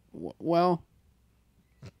 Well,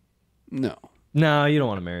 no. No, you don't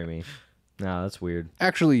want to marry me. No, that's weird.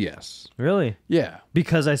 Actually, yes. Really? Yeah.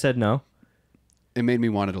 Because I said no? It made me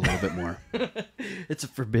want it a little bit more. It's a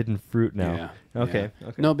forbidden fruit now. Yeah. Okay.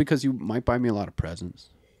 Yeah. No, because you might buy me a lot of presents.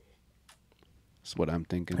 That's what I'm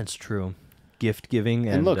thinking. That's true. Gift giving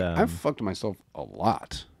and look, um, I've fucked myself a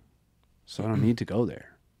lot, so I don't need to go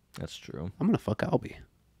there. That's true. I'm gonna fuck Albi.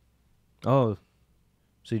 Oh,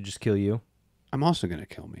 so you just kill you? I'm also gonna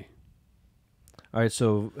kill me. All right,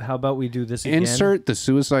 so how about we do this again? Insert the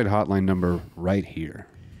suicide hotline number right here.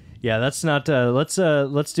 Yeah, that's not.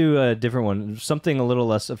 Let's do a different one. Something a little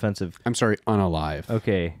less offensive. I'm sorry, unalive.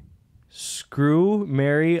 Okay, screw,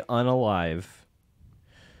 marry, unalive.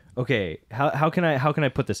 Okay, how can I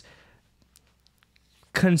put this?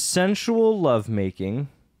 Consensual lovemaking.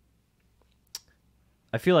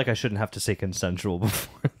 I feel like I shouldn't have to say consensual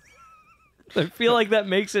before. I feel like that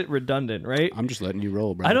makes it redundant, right? I'm just letting you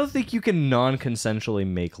roll, bro. I don't think you can non-consensually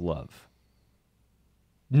make love.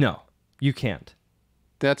 No, you can't.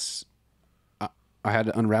 That's. I had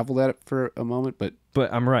to unravel that for a moment, but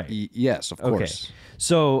But I'm right. yes, of Okay. course.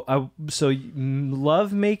 So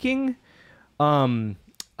love making,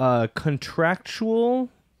 contractual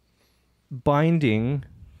binding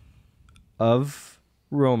of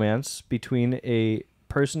romance between a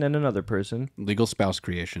person and another person, Legal spouse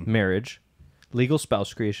creation. marriage, legal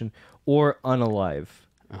spouse creation, or unalive.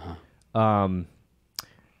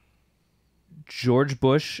 George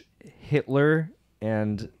Bush, Hitler,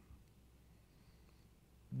 and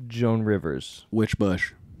Joan Rivers. Which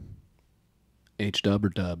Bush? H-dub or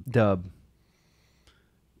dub? Dub.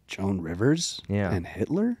 Joan Rivers? Yeah. And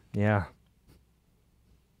Hitler? Yeah.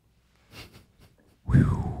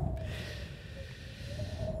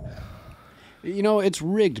 You know, it's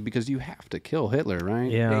rigged because you have to kill Hitler,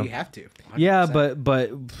 right? Yeah, Yeah. you have to. 100%. Yeah,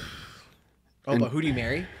 but Oh, but who do you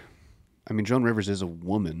marry? I mean, Joan Rivers is a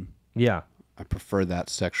woman. yeah. I prefer that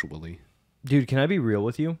sexually. Dude, can I be real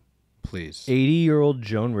with you? Please. 80-year-old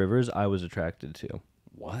Joan Rivers, I was attracted to.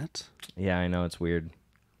 What? Yeah, I know, it's weird.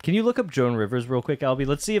 Can you look up Joan Rivers real quick, Albie?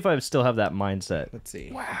 Let's see if I still have that mindset. Let's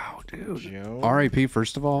see. Wow, dude. Joan R.I.P.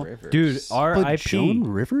 first of all. Rivers. Dude, But R.I.P. Joan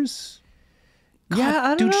Rivers? Yeah, I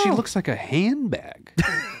don't dude, she know. looks like a handbag.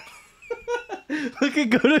 Look at,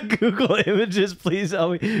 go to Google Images, please,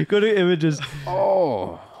 Albie. Go to Images.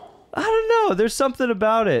 Oh. I don't know. There's something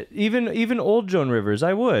about it. Even old Joan Rivers,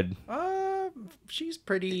 I would. She's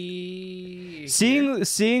pretty.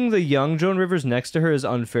 Seeing the young Joan Rivers next to her is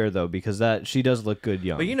unfair though, because she does look good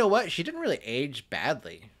young. But you know what? She didn't really age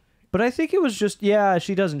badly. But I think it was just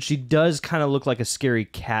she doesn't. She does kind of look like a scary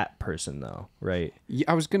cat person though, right? Yeah,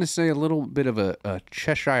 I was going to say a little bit of a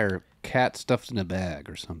Cheshire cat stuffed in a bag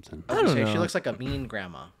or something. I don't know. She looks like a mean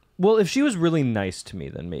grandma. Well, if she was really nice to me,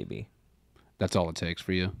 then maybe. That's all it takes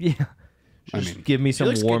for you. Yeah. I Just mean, give me some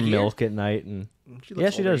looks warm good here. milk at night and She yeah,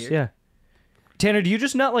 looks she older does. here. Yeah. Tanner, do you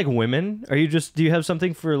just not like women? Do you have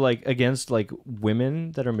something for like against like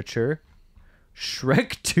women that are mature?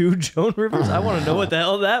 Shrek 2 Joan Rivers? I want to know what the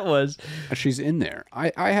hell that was. She's in there.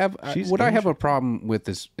 I have She's what I have a problem with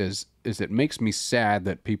is it makes me sad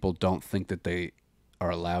that people don't think that they are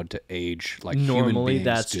allowed to age like human Normally, beings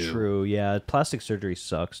that's do. true. Yeah, plastic surgery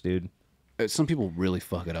sucks, dude. Some people really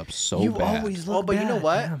fuck it up so You bad. always look Oh, but bad. you know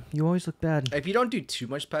what? Yeah, you always look bad. If you don't do too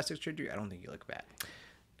much plastic surgery, I don't think you look bad.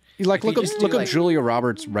 Like you look up just do, look up like- Julia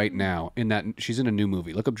Roberts right now in that she's in a new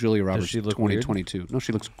movie. Look up Julia Roberts she look weird? 2022. No,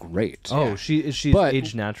 she looks great. Oh, she's But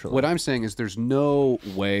aged naturally. What I'm saying is there's no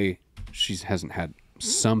way she hasn't had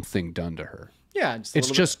something done to her. Yeah, just a It's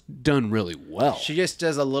little just done really well. bit. She just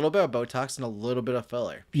does a little bit of Botox and a little bit of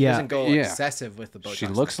filler. She Yeah. doesn't go Yeah. excessive with the Botox. She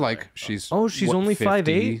and looks the like filler. she's She's only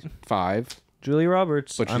 5'8"? 5. Julia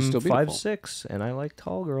Roberts. But she's I'm still beautiful. 5'6", and I like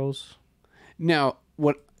tall girls. Now,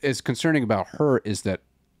 what is concerning about her is that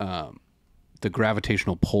the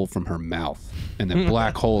gravitational pull from her mouth and that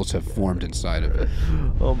black holes have formed inside of it.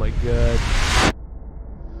 Oh my god.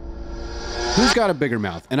 Who's got a bigger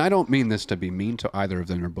mouth? And I don't mean this to be mean to either of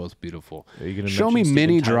them. They're both beautiful. Are you gonna Show me mention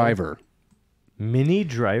Minnie Steven Tyler? Driver. Minnie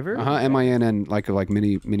Driver? Minn, like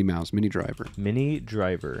Minnie Mouse, Minnie Driver. Minnie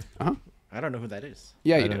Driver. I don't know who that is.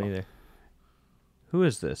 Yeah, I you don't do. either. Who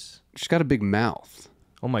is this? She's got a big mouth.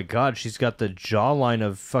 Oh my god, she's got the jawline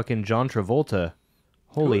of fucking John Travolta.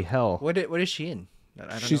 Holy hell. What is she in? I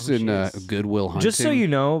don't She's know who in she is. Goodwill Hunting. Just so you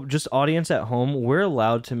know, just audience at home, we're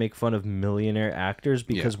allowed to make fun of millionaire actors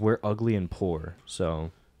because we're ugly and poor.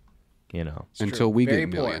 So, you know. until we Very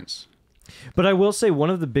get poor. millions. But I will say one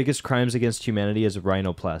of the biggest crimes against humanity is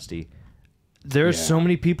rhinoplasty. There are so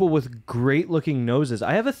many people with great looking noses.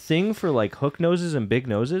 I have a thing for like hook noses and big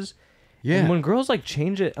noses. Yeah. And when girls like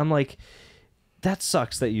change it, I'm like, that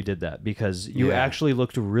sucks that you did that because you Yeah. actually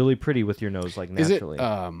looked really pretty with your nose like Is it? naturally.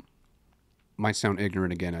 Might sound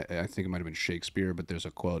ignorant again. I think it might have been Shakespeare, but there's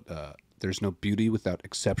a quote: "There's no beauty without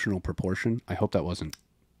exceptional proportion." I hope that wasn't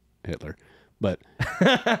Hitler, but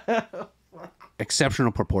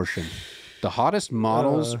exceptional proportion. The hottest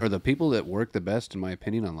models are the people that work the best, in my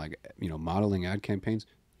opinion, on modeling ad campaigns.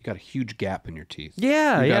 You got a huge gap in your teeth.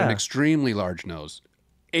 Yeah, you got yeah. an extremely large nose,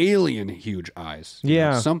 alien huge eyes.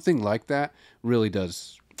 Yeah. something like that really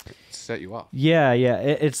does set you off. Yeah.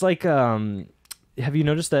 It's like, have you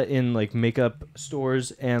noticed that in like makeup stores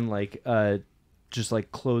and like just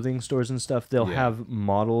like clothing stores and stuff, they'll have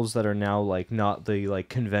models that are now like not the like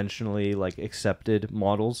conventionally like accepted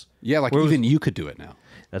models. Yeah, like Where was- even you could do it now.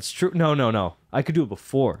 That's true. No. I could do it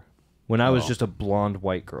before when I was just a blonde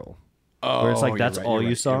white girl. Oh, Where it's like you're that's right, all you're you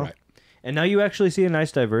right, saw. you're right. And now you actually see a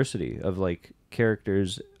nice diversity of like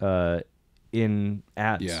characters in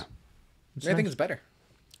ads. Yeah. I think it's better.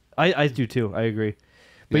 I do too. I agree.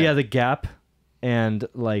 But yeah, the gap and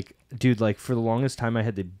like, dude, like for the longest time I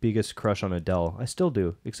had the biggest crush on Adele. I still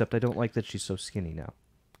do, except I don't like that she's so skinny now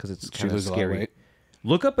because it's She kind of loses a lot of scary. weight.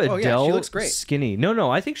 Look up Oh, Adele. yeah, she looks great. Skinny.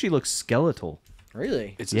 No, I think she looks skeletal.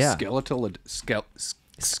 Really? It's Yeah. a skeletal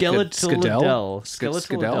Skeletal Adele.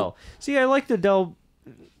 Skeletal Adele. See, I liked Adele.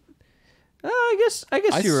 I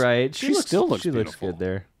guess you're right. She still looks She looks beautiful. good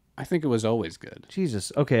there. I think it was always good.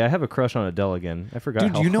 Jesus. Okay, I have a crush on Adele again. I forgot.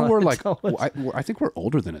 Dude, how you know hot we're like, Adele is. I think we're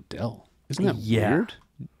older than Adele. Isn't that weird?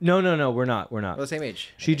 No, we're not. We're not. We're the same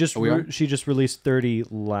age. She just we are? she just released 30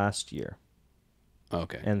 last year,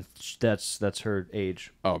 Okay. and that's her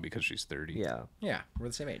age. Oh, because she's 30. Yeah, Yeah, we're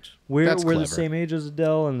the same age. we're That's the clever. same age as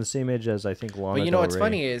Adele and the same age as I think Lana. But you know Del what's Rey.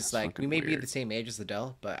 funny is like we fucking may be weird. the same age as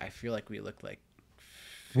Adele, but I feel like we look like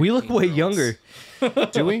We look way 15-year-olds. younger.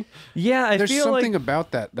 Do we? Yeah, I There's feel something like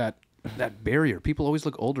about that barrier. People always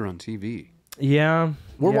look older on TV. yeah.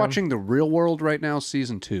 We're yeah. watching The Real World right now,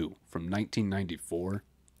 season 2 from 1994.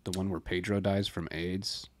 The one where Pedro dies from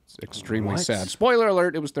AIDS. It's extremely What? sad. Spoiler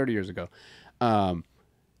alert, it was 30 years ago.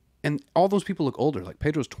 And all those people look older. Like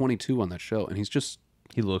Pedro's 22 on that show, and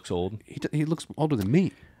He looks old. he looks older than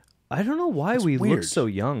me. I don't know why we look weird. so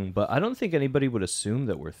young, but I don't think anybody would assume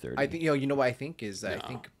that we're 30. I think you know what I think is that I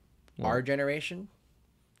think our generation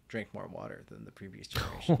drank more water than the previous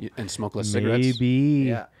generation. And smoke less cigarettes. Maybe.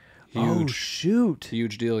 Yeah. Oh Huge. shoot.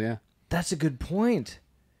 Huge deal, yeah. That's a good point.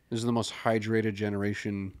 This is the most hydrated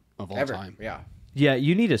generation of all Ever. time. Yeah. Yeah,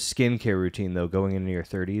 you need a skincare routine though going into your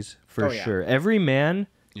 30s for Oh, yeah. sure. Every man,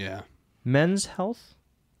 Yeah. men's health.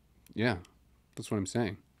 Yeah. That's what I'm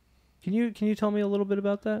saying. Can you tell me a little bit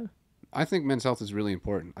about that? I think men's health is really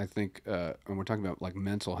important. I think when we're talking about like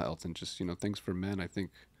mental health and just, things for men, I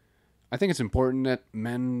think it's important that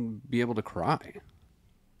men be able to cry.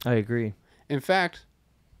 I agree. In fact,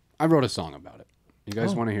 I wrote a song about it. You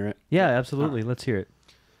guys want to hear it? Yeah, absolutely. Let's hear it.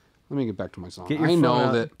 Let me get back to my song. Get your I phone know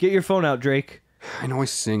out. that Get your phone out, Drake. I know I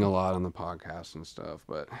sing a lot on the podcast and stuff,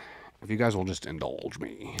 but if you guys will just indulge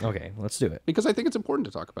me, Okay, let's do it. because I think it's important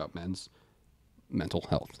to talk about men's mental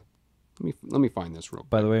health. Let me find this real quick.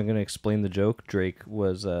 By the way, I'm going to explain the joke. Drake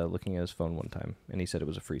was looking at his phone one time, and he said it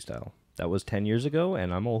was a freestyle. That was 10 years ago,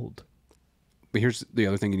 and I'm old. But here's the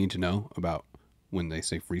other thing you need to know about when they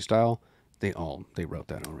say freestyle. They wrote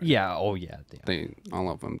that already. Yeah. Oh, yeah. All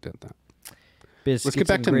of them did that. Biscuits get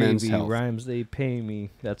back and to men's gravy, health. rhymes they pay me.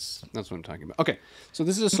 That's That's what I'm talking about. Okay, so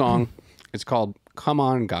this is a song. It's called "Come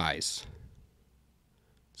On, Guys."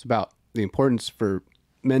 It's about the importance for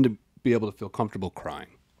men to be able to feel comfortable crying.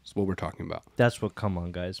 That's what we're talking about. what. Come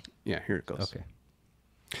on, guys. Yeah, here it goes. Okay.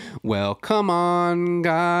 Well, come on,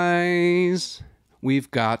 guys. We've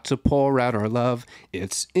got to pour out our love.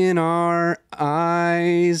 It's in our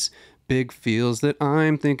eyes. Big feels that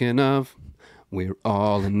I'm thinking of. We're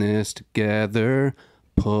all in this together,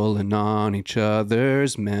 pulling on each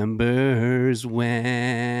other's members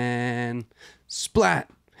when splat.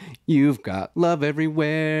 You've got love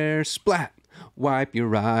everywhere. Splat. Wipe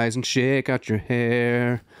your eyes and shake out your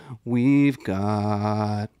hair. We've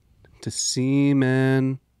got to see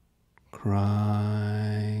men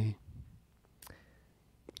cry.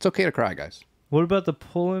 It's okay to cry, guys. What about the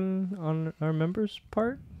pulling on our members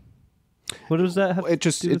part? What does that have It to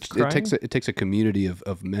just do with crying? it takes a community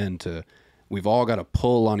of men to. We've all got to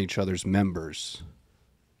pull on each other's members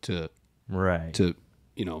to Right.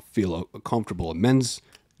 feel comfortable. Men's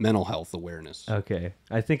mental health awareness. Okay.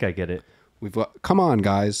 I think I get it. We've got come on,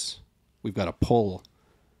 guys. We've got to pull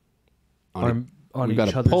On we've got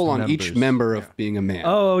each to other's pull on each members. member of being a man.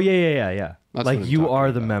 Oh, yeah. That's Like what I'm you talking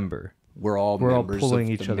are the about. member. We're all We're all members pulling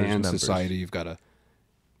of each the other's man members. society. You've got to.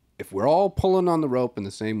 If we're all pulling on the rope in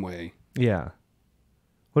the same way, Yeah.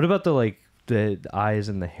 What about the eyes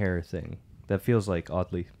and the hair thing? That feels like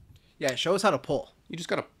oddly. Yeah, show us how to pull. you just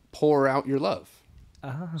got to pour out your love.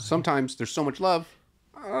 Sometimes there's so much love.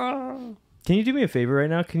 Can you do me a favor right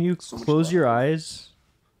now? Can you close your eyes?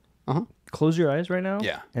 Uh-huh. Close your eyes right now.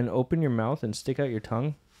 Yeah. And open your mouth and stick out your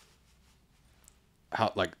tongue.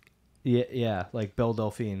 How like Yeah, like Belle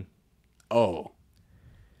Delphine. oh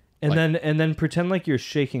And Like- then pretend like you're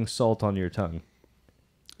shaking salt on your tongue.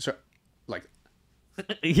 so like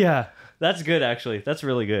Yeah, that's good actually. That's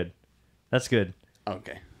really good. That's good.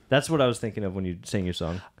 okay. That's what I was thinking of when you sang your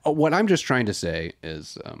song. What I'm just trying to say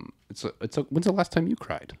is, when's the last time you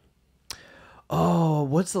cried? Oh,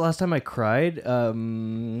 what's the last time I cried?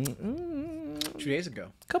 2 days ago.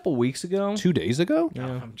 A couple weeks ago. 2 days ago?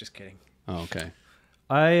 No, I'm just kidding. Oh, okay.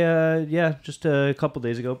 Just a couple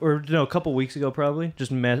days ago, or no, a couple weeks ago probably.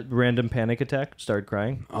 Just random panic attack. Started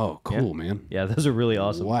crying. Oh, cool, man. Yeah, those are really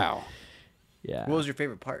awesome. Wow. Yeah. What was your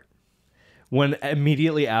favorite part? When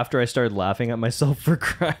immediately after I started laughing at myself for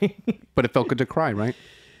crying. But it felt good to cry, right?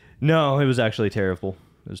 No, it was actually terrible.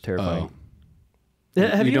 It was terrifying.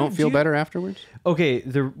 You don't feel better afterwards? Okay,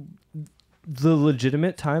 the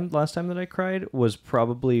legitimate last time that I cried was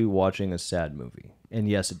probably watching a sad movie. And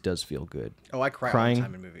yes, it does feel good. Oh, I cry all Crying. the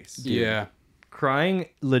time in movies. Yeah. Crying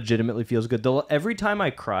legitimately feels good. Every time I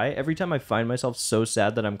cry, every time I find myself so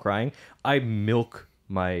sad that I'm crying, I milk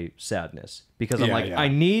my sadness because I'm like, I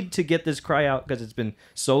need to get this cry out because it's been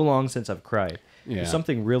so long since I've cried. Yeah. There's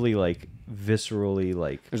something really like viscerally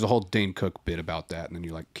like. There's a whole Dane Cook bit about that, and then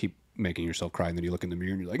you like keep making yourself cry, and then you look in the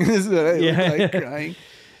mirror and you're like, "This is what I look like crying."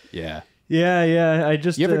 Yeah. Yeah. I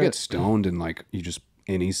just. You ever get stoned and like you just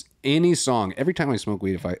any song? Every time I smoke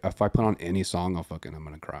weed, if I put on any song, I'm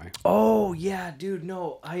gonna cry. Oh yeah, dude.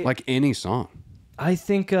 No, like any song. I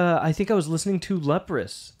think I was listening to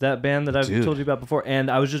Leprous, that band that I've told you about before, and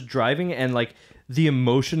I was just driving, and like the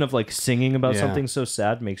emotion of like singing about something so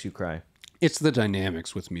sad makes you cry. It's the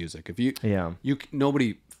dynamics with music. If you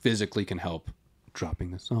nobody physically can help dropping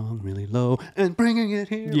the song really low and bringing it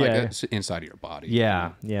here like inside of your body.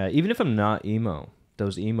 Yeah. Even if I'm not emo,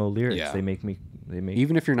 those emo lyrics they make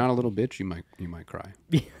even if you're not a little bitch, you might cry.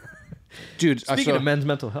 Dude, speaking of men's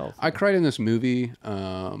mental health, I cried in this movie.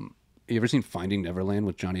 You ever seen Finding Neverland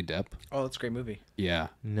with Johnny Depp? Oh, that's a great movie. Yeah.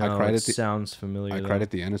 No, I cried sounds familiar. I cried at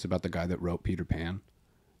the end. It's about the guy that wrote Peter Pan.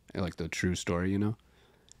 Like the true story, you know?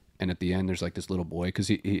 And at the end, there's like this little boy, because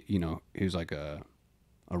he was like a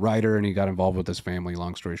writer, and he got involved with his family,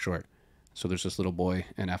 long story short. So there's this little boy,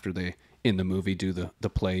 and after they, in the movie, do the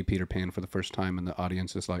play Peter Pan for the first time, and the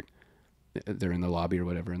audience is like, they're in the lobby or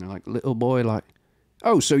whatever, and they're like, little boy, like,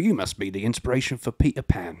 oh, so you must be the inspiration for Peter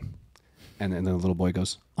Pan. And then the little boy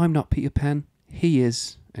goes, I'm not Peter Pan, he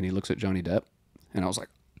is. And he looks at Johnny Depp, and I was like,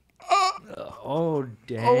 oh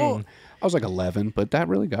dang. Oh. I was like 11, but that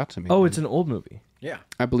really got to me. Oh, man. It's an old movie. Yeah.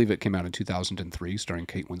 I believe it came out in 2003, starring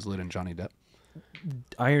Kate Winslet and Johnny Depp.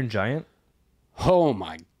 Iron Giant? Oh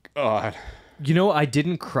my God. You know, I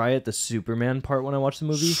didn't cry at the Superman part when I watched the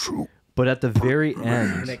movie. But at the very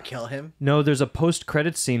end... Did they kill him? No, there's a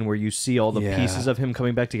post-credit scene where you see all the pieces of him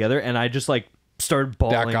coming back together, and I just like started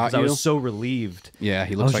bawling because I was so relieved. Yeah,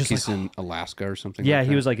 he looks like he's in Alaska or something. Yeah, like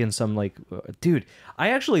he was like in some like... Dude, I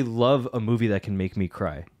actually love a movie that can make me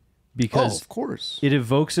cry. Because of course. It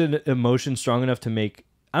evokes an emotion strong enough to make...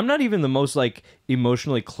 I'm not even the most like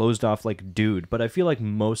emotionally closed off like dude, but I feel like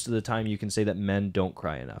most of the time you can say that men don't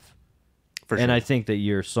cry enough. For sure. And I think that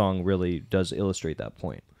your song really does illustrate that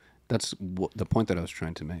point. That's the point that I was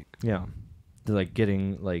trying to make. Yeah. Like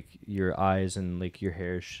getting like your eyes and like your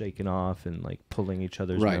hair shaken off and like pulling each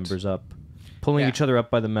other's members up. Pulling each other up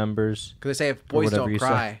by the members. Because they say if boys don't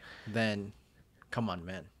cry, then come on,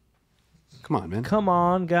 men. Come on, man. Come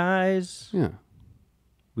on, guys. Yeah.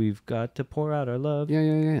 We've got to pour out our love.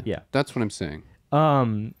 Yeah. That's what I'm saying.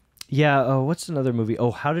 Yeah. What's another movie? Oh,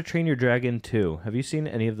 How to Train Your Dragon 2. Have you seen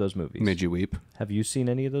any of those movies? Made you weep. Have you seen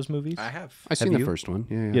any of those movies? I have. I've seen the first one.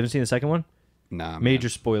 Yeah. You haven't seen the second one? Nah. Major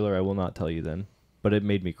spoiler. I will not tell you then. But it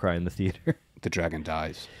made me cry in the theater. The dragon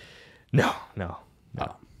dies. No.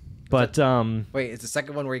 Oh. But wait, is the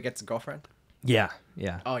second one where he gets a girlfriend? Yeah.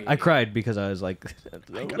 Oh, yeah. I cried because I was like,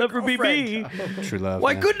 "It'll never be me." True love.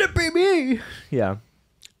 Why couldn't it be me? Yeah.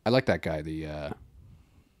 I like that guy. The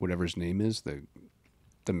whatever his name is, the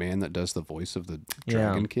man that does the voice of the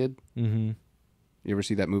dragon kid. Mm-hmm. You ever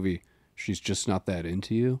see that movie? She's Just Not That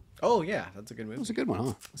Into You. Oh yeah, that's a good movie. That's a good one,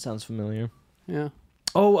 huh? Sounds familiar. Yeah.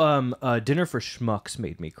 Oh, Dinner for Schmucks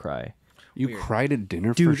made me cry. You cried at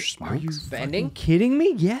Dinner Dude, for Schmucks? Are you ending? Kidding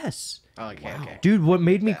me? Yes. Oh, okay, okay. Dude, what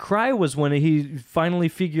made me cry was when he finally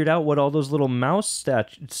figured out what all those little mouse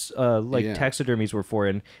statues, taxidermies were for,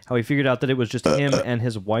 and how he figured out that it was just him and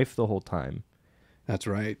his wife the whole time. That's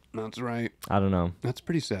right. I don't know. That's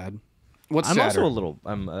pretty sad. What's I'm sadder? also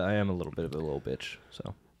I am a little bit of a little bitch,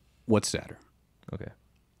 so. What's sadder? Okay.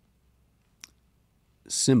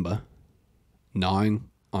 Simba gnawing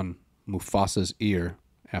on Mufasa's ear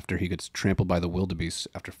after he gets trampled by the wildebeest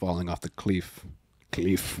after falling off the cliff.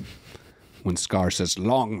 When Scar says,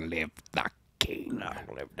 "Long live the king."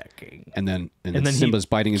 Long live the king. And then Simba's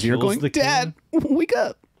biting his ear going, "Dad, wake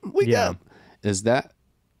up. Wake up." Is that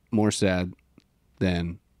more sad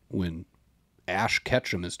than when Ash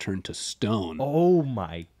Ketchum is turned to stone? Oh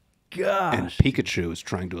my gosh. And Pikachu is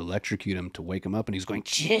trying to electrocute him to wake him up, and he's going,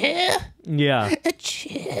 "Chill." Yeah.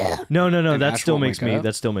 Chill. No. And That Ash still won't makes wake me. up?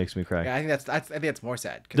 That still makes me cry. Yeah, I think that's more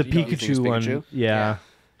sad. The Pikachu one. Pikachu? Yeah.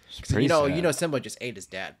 You know, Simba just ate his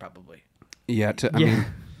dad probably. Yeah. I mean,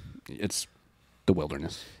 it's the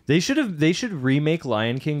wilderness. They should remake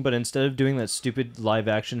Lion King, but instead of doing that stupid live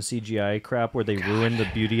action CGI crap where they ruin the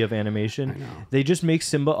beauty of animation, they just make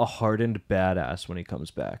Simba a hardened badass when he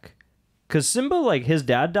comes back. Because Simba, like, his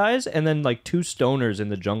dad dies, and then like two stoners in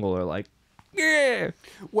the jungle are like, "Yeah."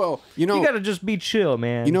 Well, you gotta just be chill,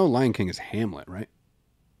 man. You know, Lion King is Hamlet, right?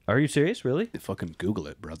 Are you serious? Really? Fucking Google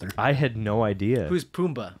it, brother. I had no idea. Who's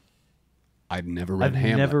Pumbaa? I've never read I've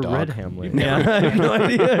Hamlet. never dog. read Hamlet. You've never- Yeah, I have no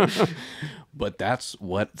idea. But that's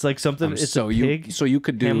what. It's like something. It's a pig. So you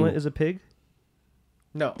could do. Hamlet is a pig,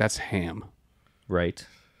 No. That's ham. right?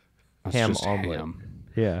 That's Ham just omelet. ham.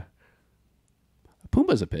 Yeah,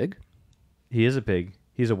 Pumbaa's a pig. he is a pig.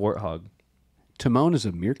 He's a warthog. Timon is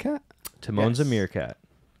a meerkat. Timon's a Yes. meerkat.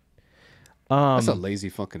 That's a lazy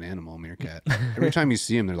fucking animal, meerkat. Every time you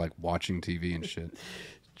see them, they're like watching TV and shit.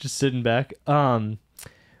 Just sitting back.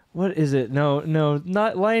 What is it? No,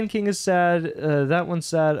 not Lion King is sad. That one's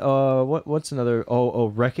sad. What's another?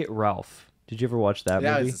 Wreck-It Ralph. Did you ever watch that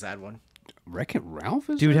Yeah, movie? it's a sad one. Wreck-It Ralph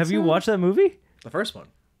is. Dude, that have you sad? watched that movie? The first one.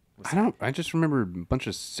 I don't. I just remember a bunch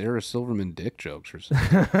of Sarah Silverman dick jokes or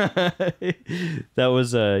something. That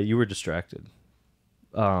was you were distracted.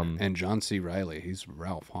 And John C. Riley, he's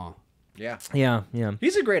Ralph, huh? Yeah. Yeah.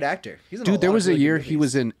 He's a great actor. He's in Dude, there lot was of a really year good he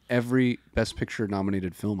was in every Best Picture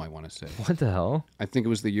nominated film, I want to say. What the hell? I think it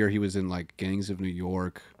was the year he was in like Gangs of New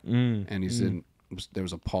York, and he's in. There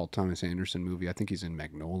was a Paul Thomas Anderson movie. I think he's in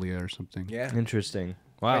Magnolia or something. Yeah. Interesting.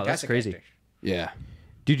 Wow, that's Fantastic crazy. actor. Yeah.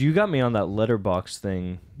 Dude, you got me on that letterbox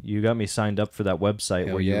thing. You got me signed up for that website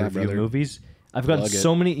Hell where you yeah, review brother. movies. I've gotten Plug it.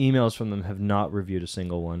 so many emails from them, have not reviewed a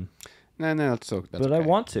single one. No, that's okay. But I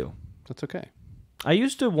want to. That's okay. I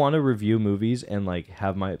used to want to review movies and like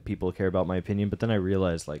have my people care about my opinion, but then I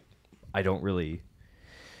realized like I don't really.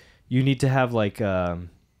 You need to have like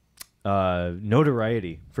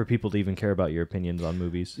notoriety for people to even care about your opinions on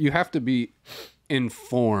movies. You have to be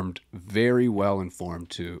informed, very well informed,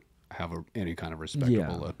 to have any kind of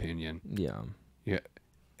respectable opinion. Yeah. Yeah.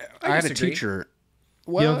 I had a disagree. teacher.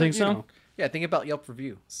 Well, You don't think so? know. Yeah, think about Yelp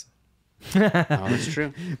reviews. Oh, that's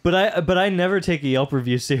true. But I never take a Yelp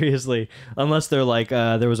review seriously unless they're like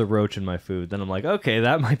there was a roach in my food. Then I'm like, okay,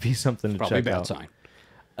 that might be something to Probably a check bad out. sign.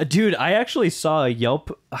 Dude, I actually saw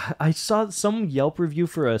I saw some Yelp review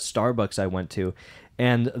for a Starbucks I went to,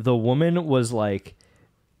 and the woman was like,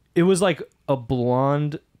 it was like a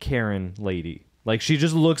blonde Karen lady. Like, she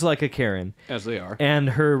just looks like a Karen. As they are. And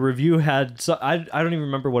her review had, I don't even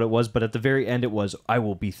remember what it was, but at the very end it was, I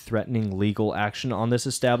will be threatening legal action on this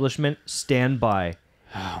establishment. Stand by.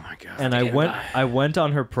 Oh my god. And I went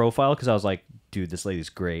on her profile because I was like, dude, this lady's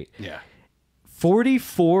great. Yeah.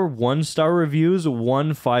 44 1-star reviews,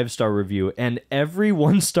 1 5-star review, and every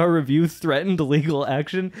 1-star review threatened legal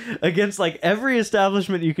action against like every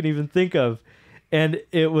establishment you can even think of. And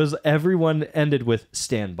it was, everyone ended with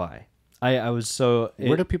stand by. I was so...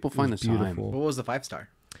 Where do people find this beautiful. What was the 5-star?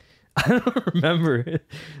 I don't remember.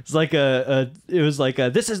 It's like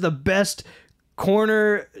this is the best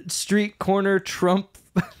street corner Trump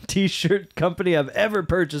t-shirt company I've ever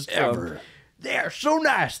purchased from. Ever. They're so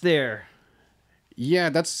nice there. Yeah,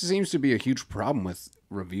 that seems to be a huge problem with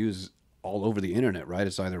reviews all over the internet, right?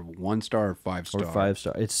 It's either 1-star or 5-star. Or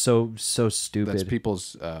 5-star. It's so stupid. That's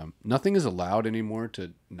people's. Nothing is allowed anymore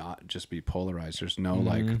to not just be polarized. There's no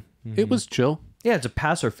it was chill. Yeah, it's a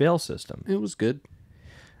pass or fail system. It was good.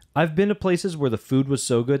 I've been to places where the food was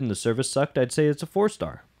so good and the service sucked, I'd say it's a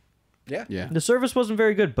 4-star. Yeah. Yeah. The service wasn't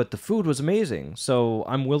very good, but the food was amazing, so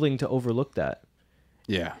I'm willing to overlook that.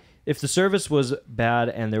 Yeah. If the service was bad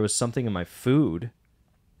and there was something in my food,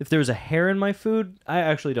 if there was a hair in my food, I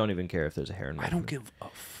actually don't even care if there's a hair in my food. I don't give a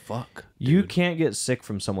fuck. You dude. can't get sick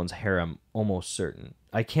from someone's hair, I'm almost certain.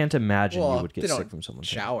 I can't imagine you would get sick from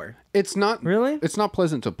someone's hair. shower. It's not Really? It's not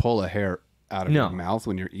pleasant to pull a hair out of No. your mouth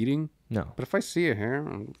when you're eating. No. But if I see a hair,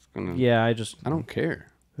 I'm just gonna. Yeah, I don't care.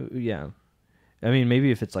 Yeah. I mean,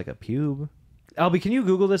 maybe if it's like a pube. Albi, can you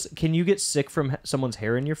Google this? Can you get sick from someone's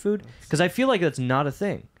hair in your food? Because I feel like that's not a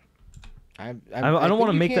thing. I don't want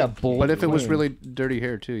to make that bold. But if it was claim. really dirty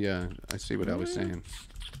hair too, yeah, I see what I was saying.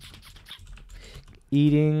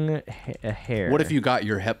 Eating a hair. What if you got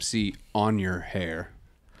your Hep C on your hair?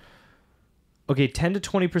 Okay, 10 to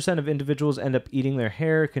 20% of individuals end up eating their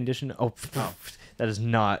hair condition. Oh, that is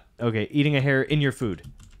not okay. Eating a hair in your food.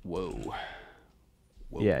 Whoa.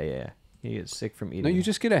 Yeah. You get sick from eating. No, you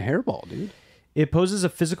just get a hairball, dude. It poses a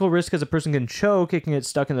physical risk as a person can choke, it can get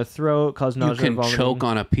stuck in the throat, cause You nausea, can vomiting. choke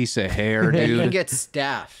on a piece of hair, You can dude. get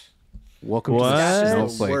staph. Welcome What? to the That's the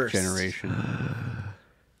snowflake worst. generation.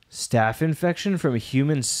 Staph infection from a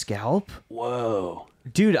human scalp? Whoa.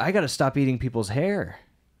 Dude, I gotta stop eating people's hair.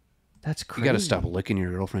 That's crazy. You got to stop licking your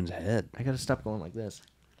girlfriend's head. I gotta stop going like this.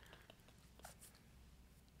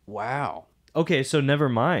 Wow. Okay, so never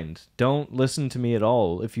mind. Don't listen to me at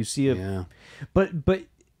all. If you see a, Yeah. but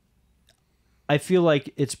I feel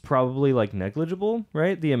like it's probably like negligible,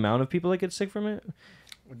 right? The amount of people that get sick from it.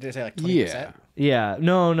 Did I say like 20%? Yeah. Yeah,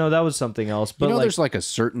 no, that was something else. But You know, like, there's like a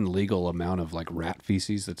certain legal amount of like rat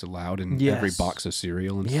feces that's allowed in Yes. every box of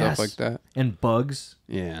cereal and yes, stuff like that. and bugs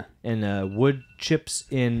Yeah. and wood chips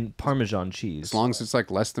in Parmesan cheese. As long as it's like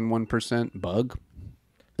less than 1% bug,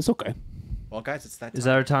 it's okay. Well, guys, it's that time. Is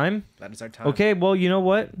that our time? That is our time. Okay, well, you know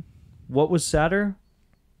what? What was sadder?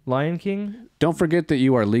 Lion King? Don't forget that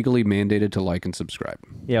you are legally mandated to like and subscribe.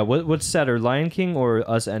 Yeah, what's sadder, Lion King or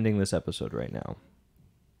us ending this episode right now?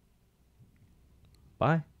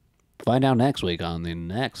 Bye. Find out next week on the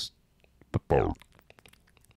next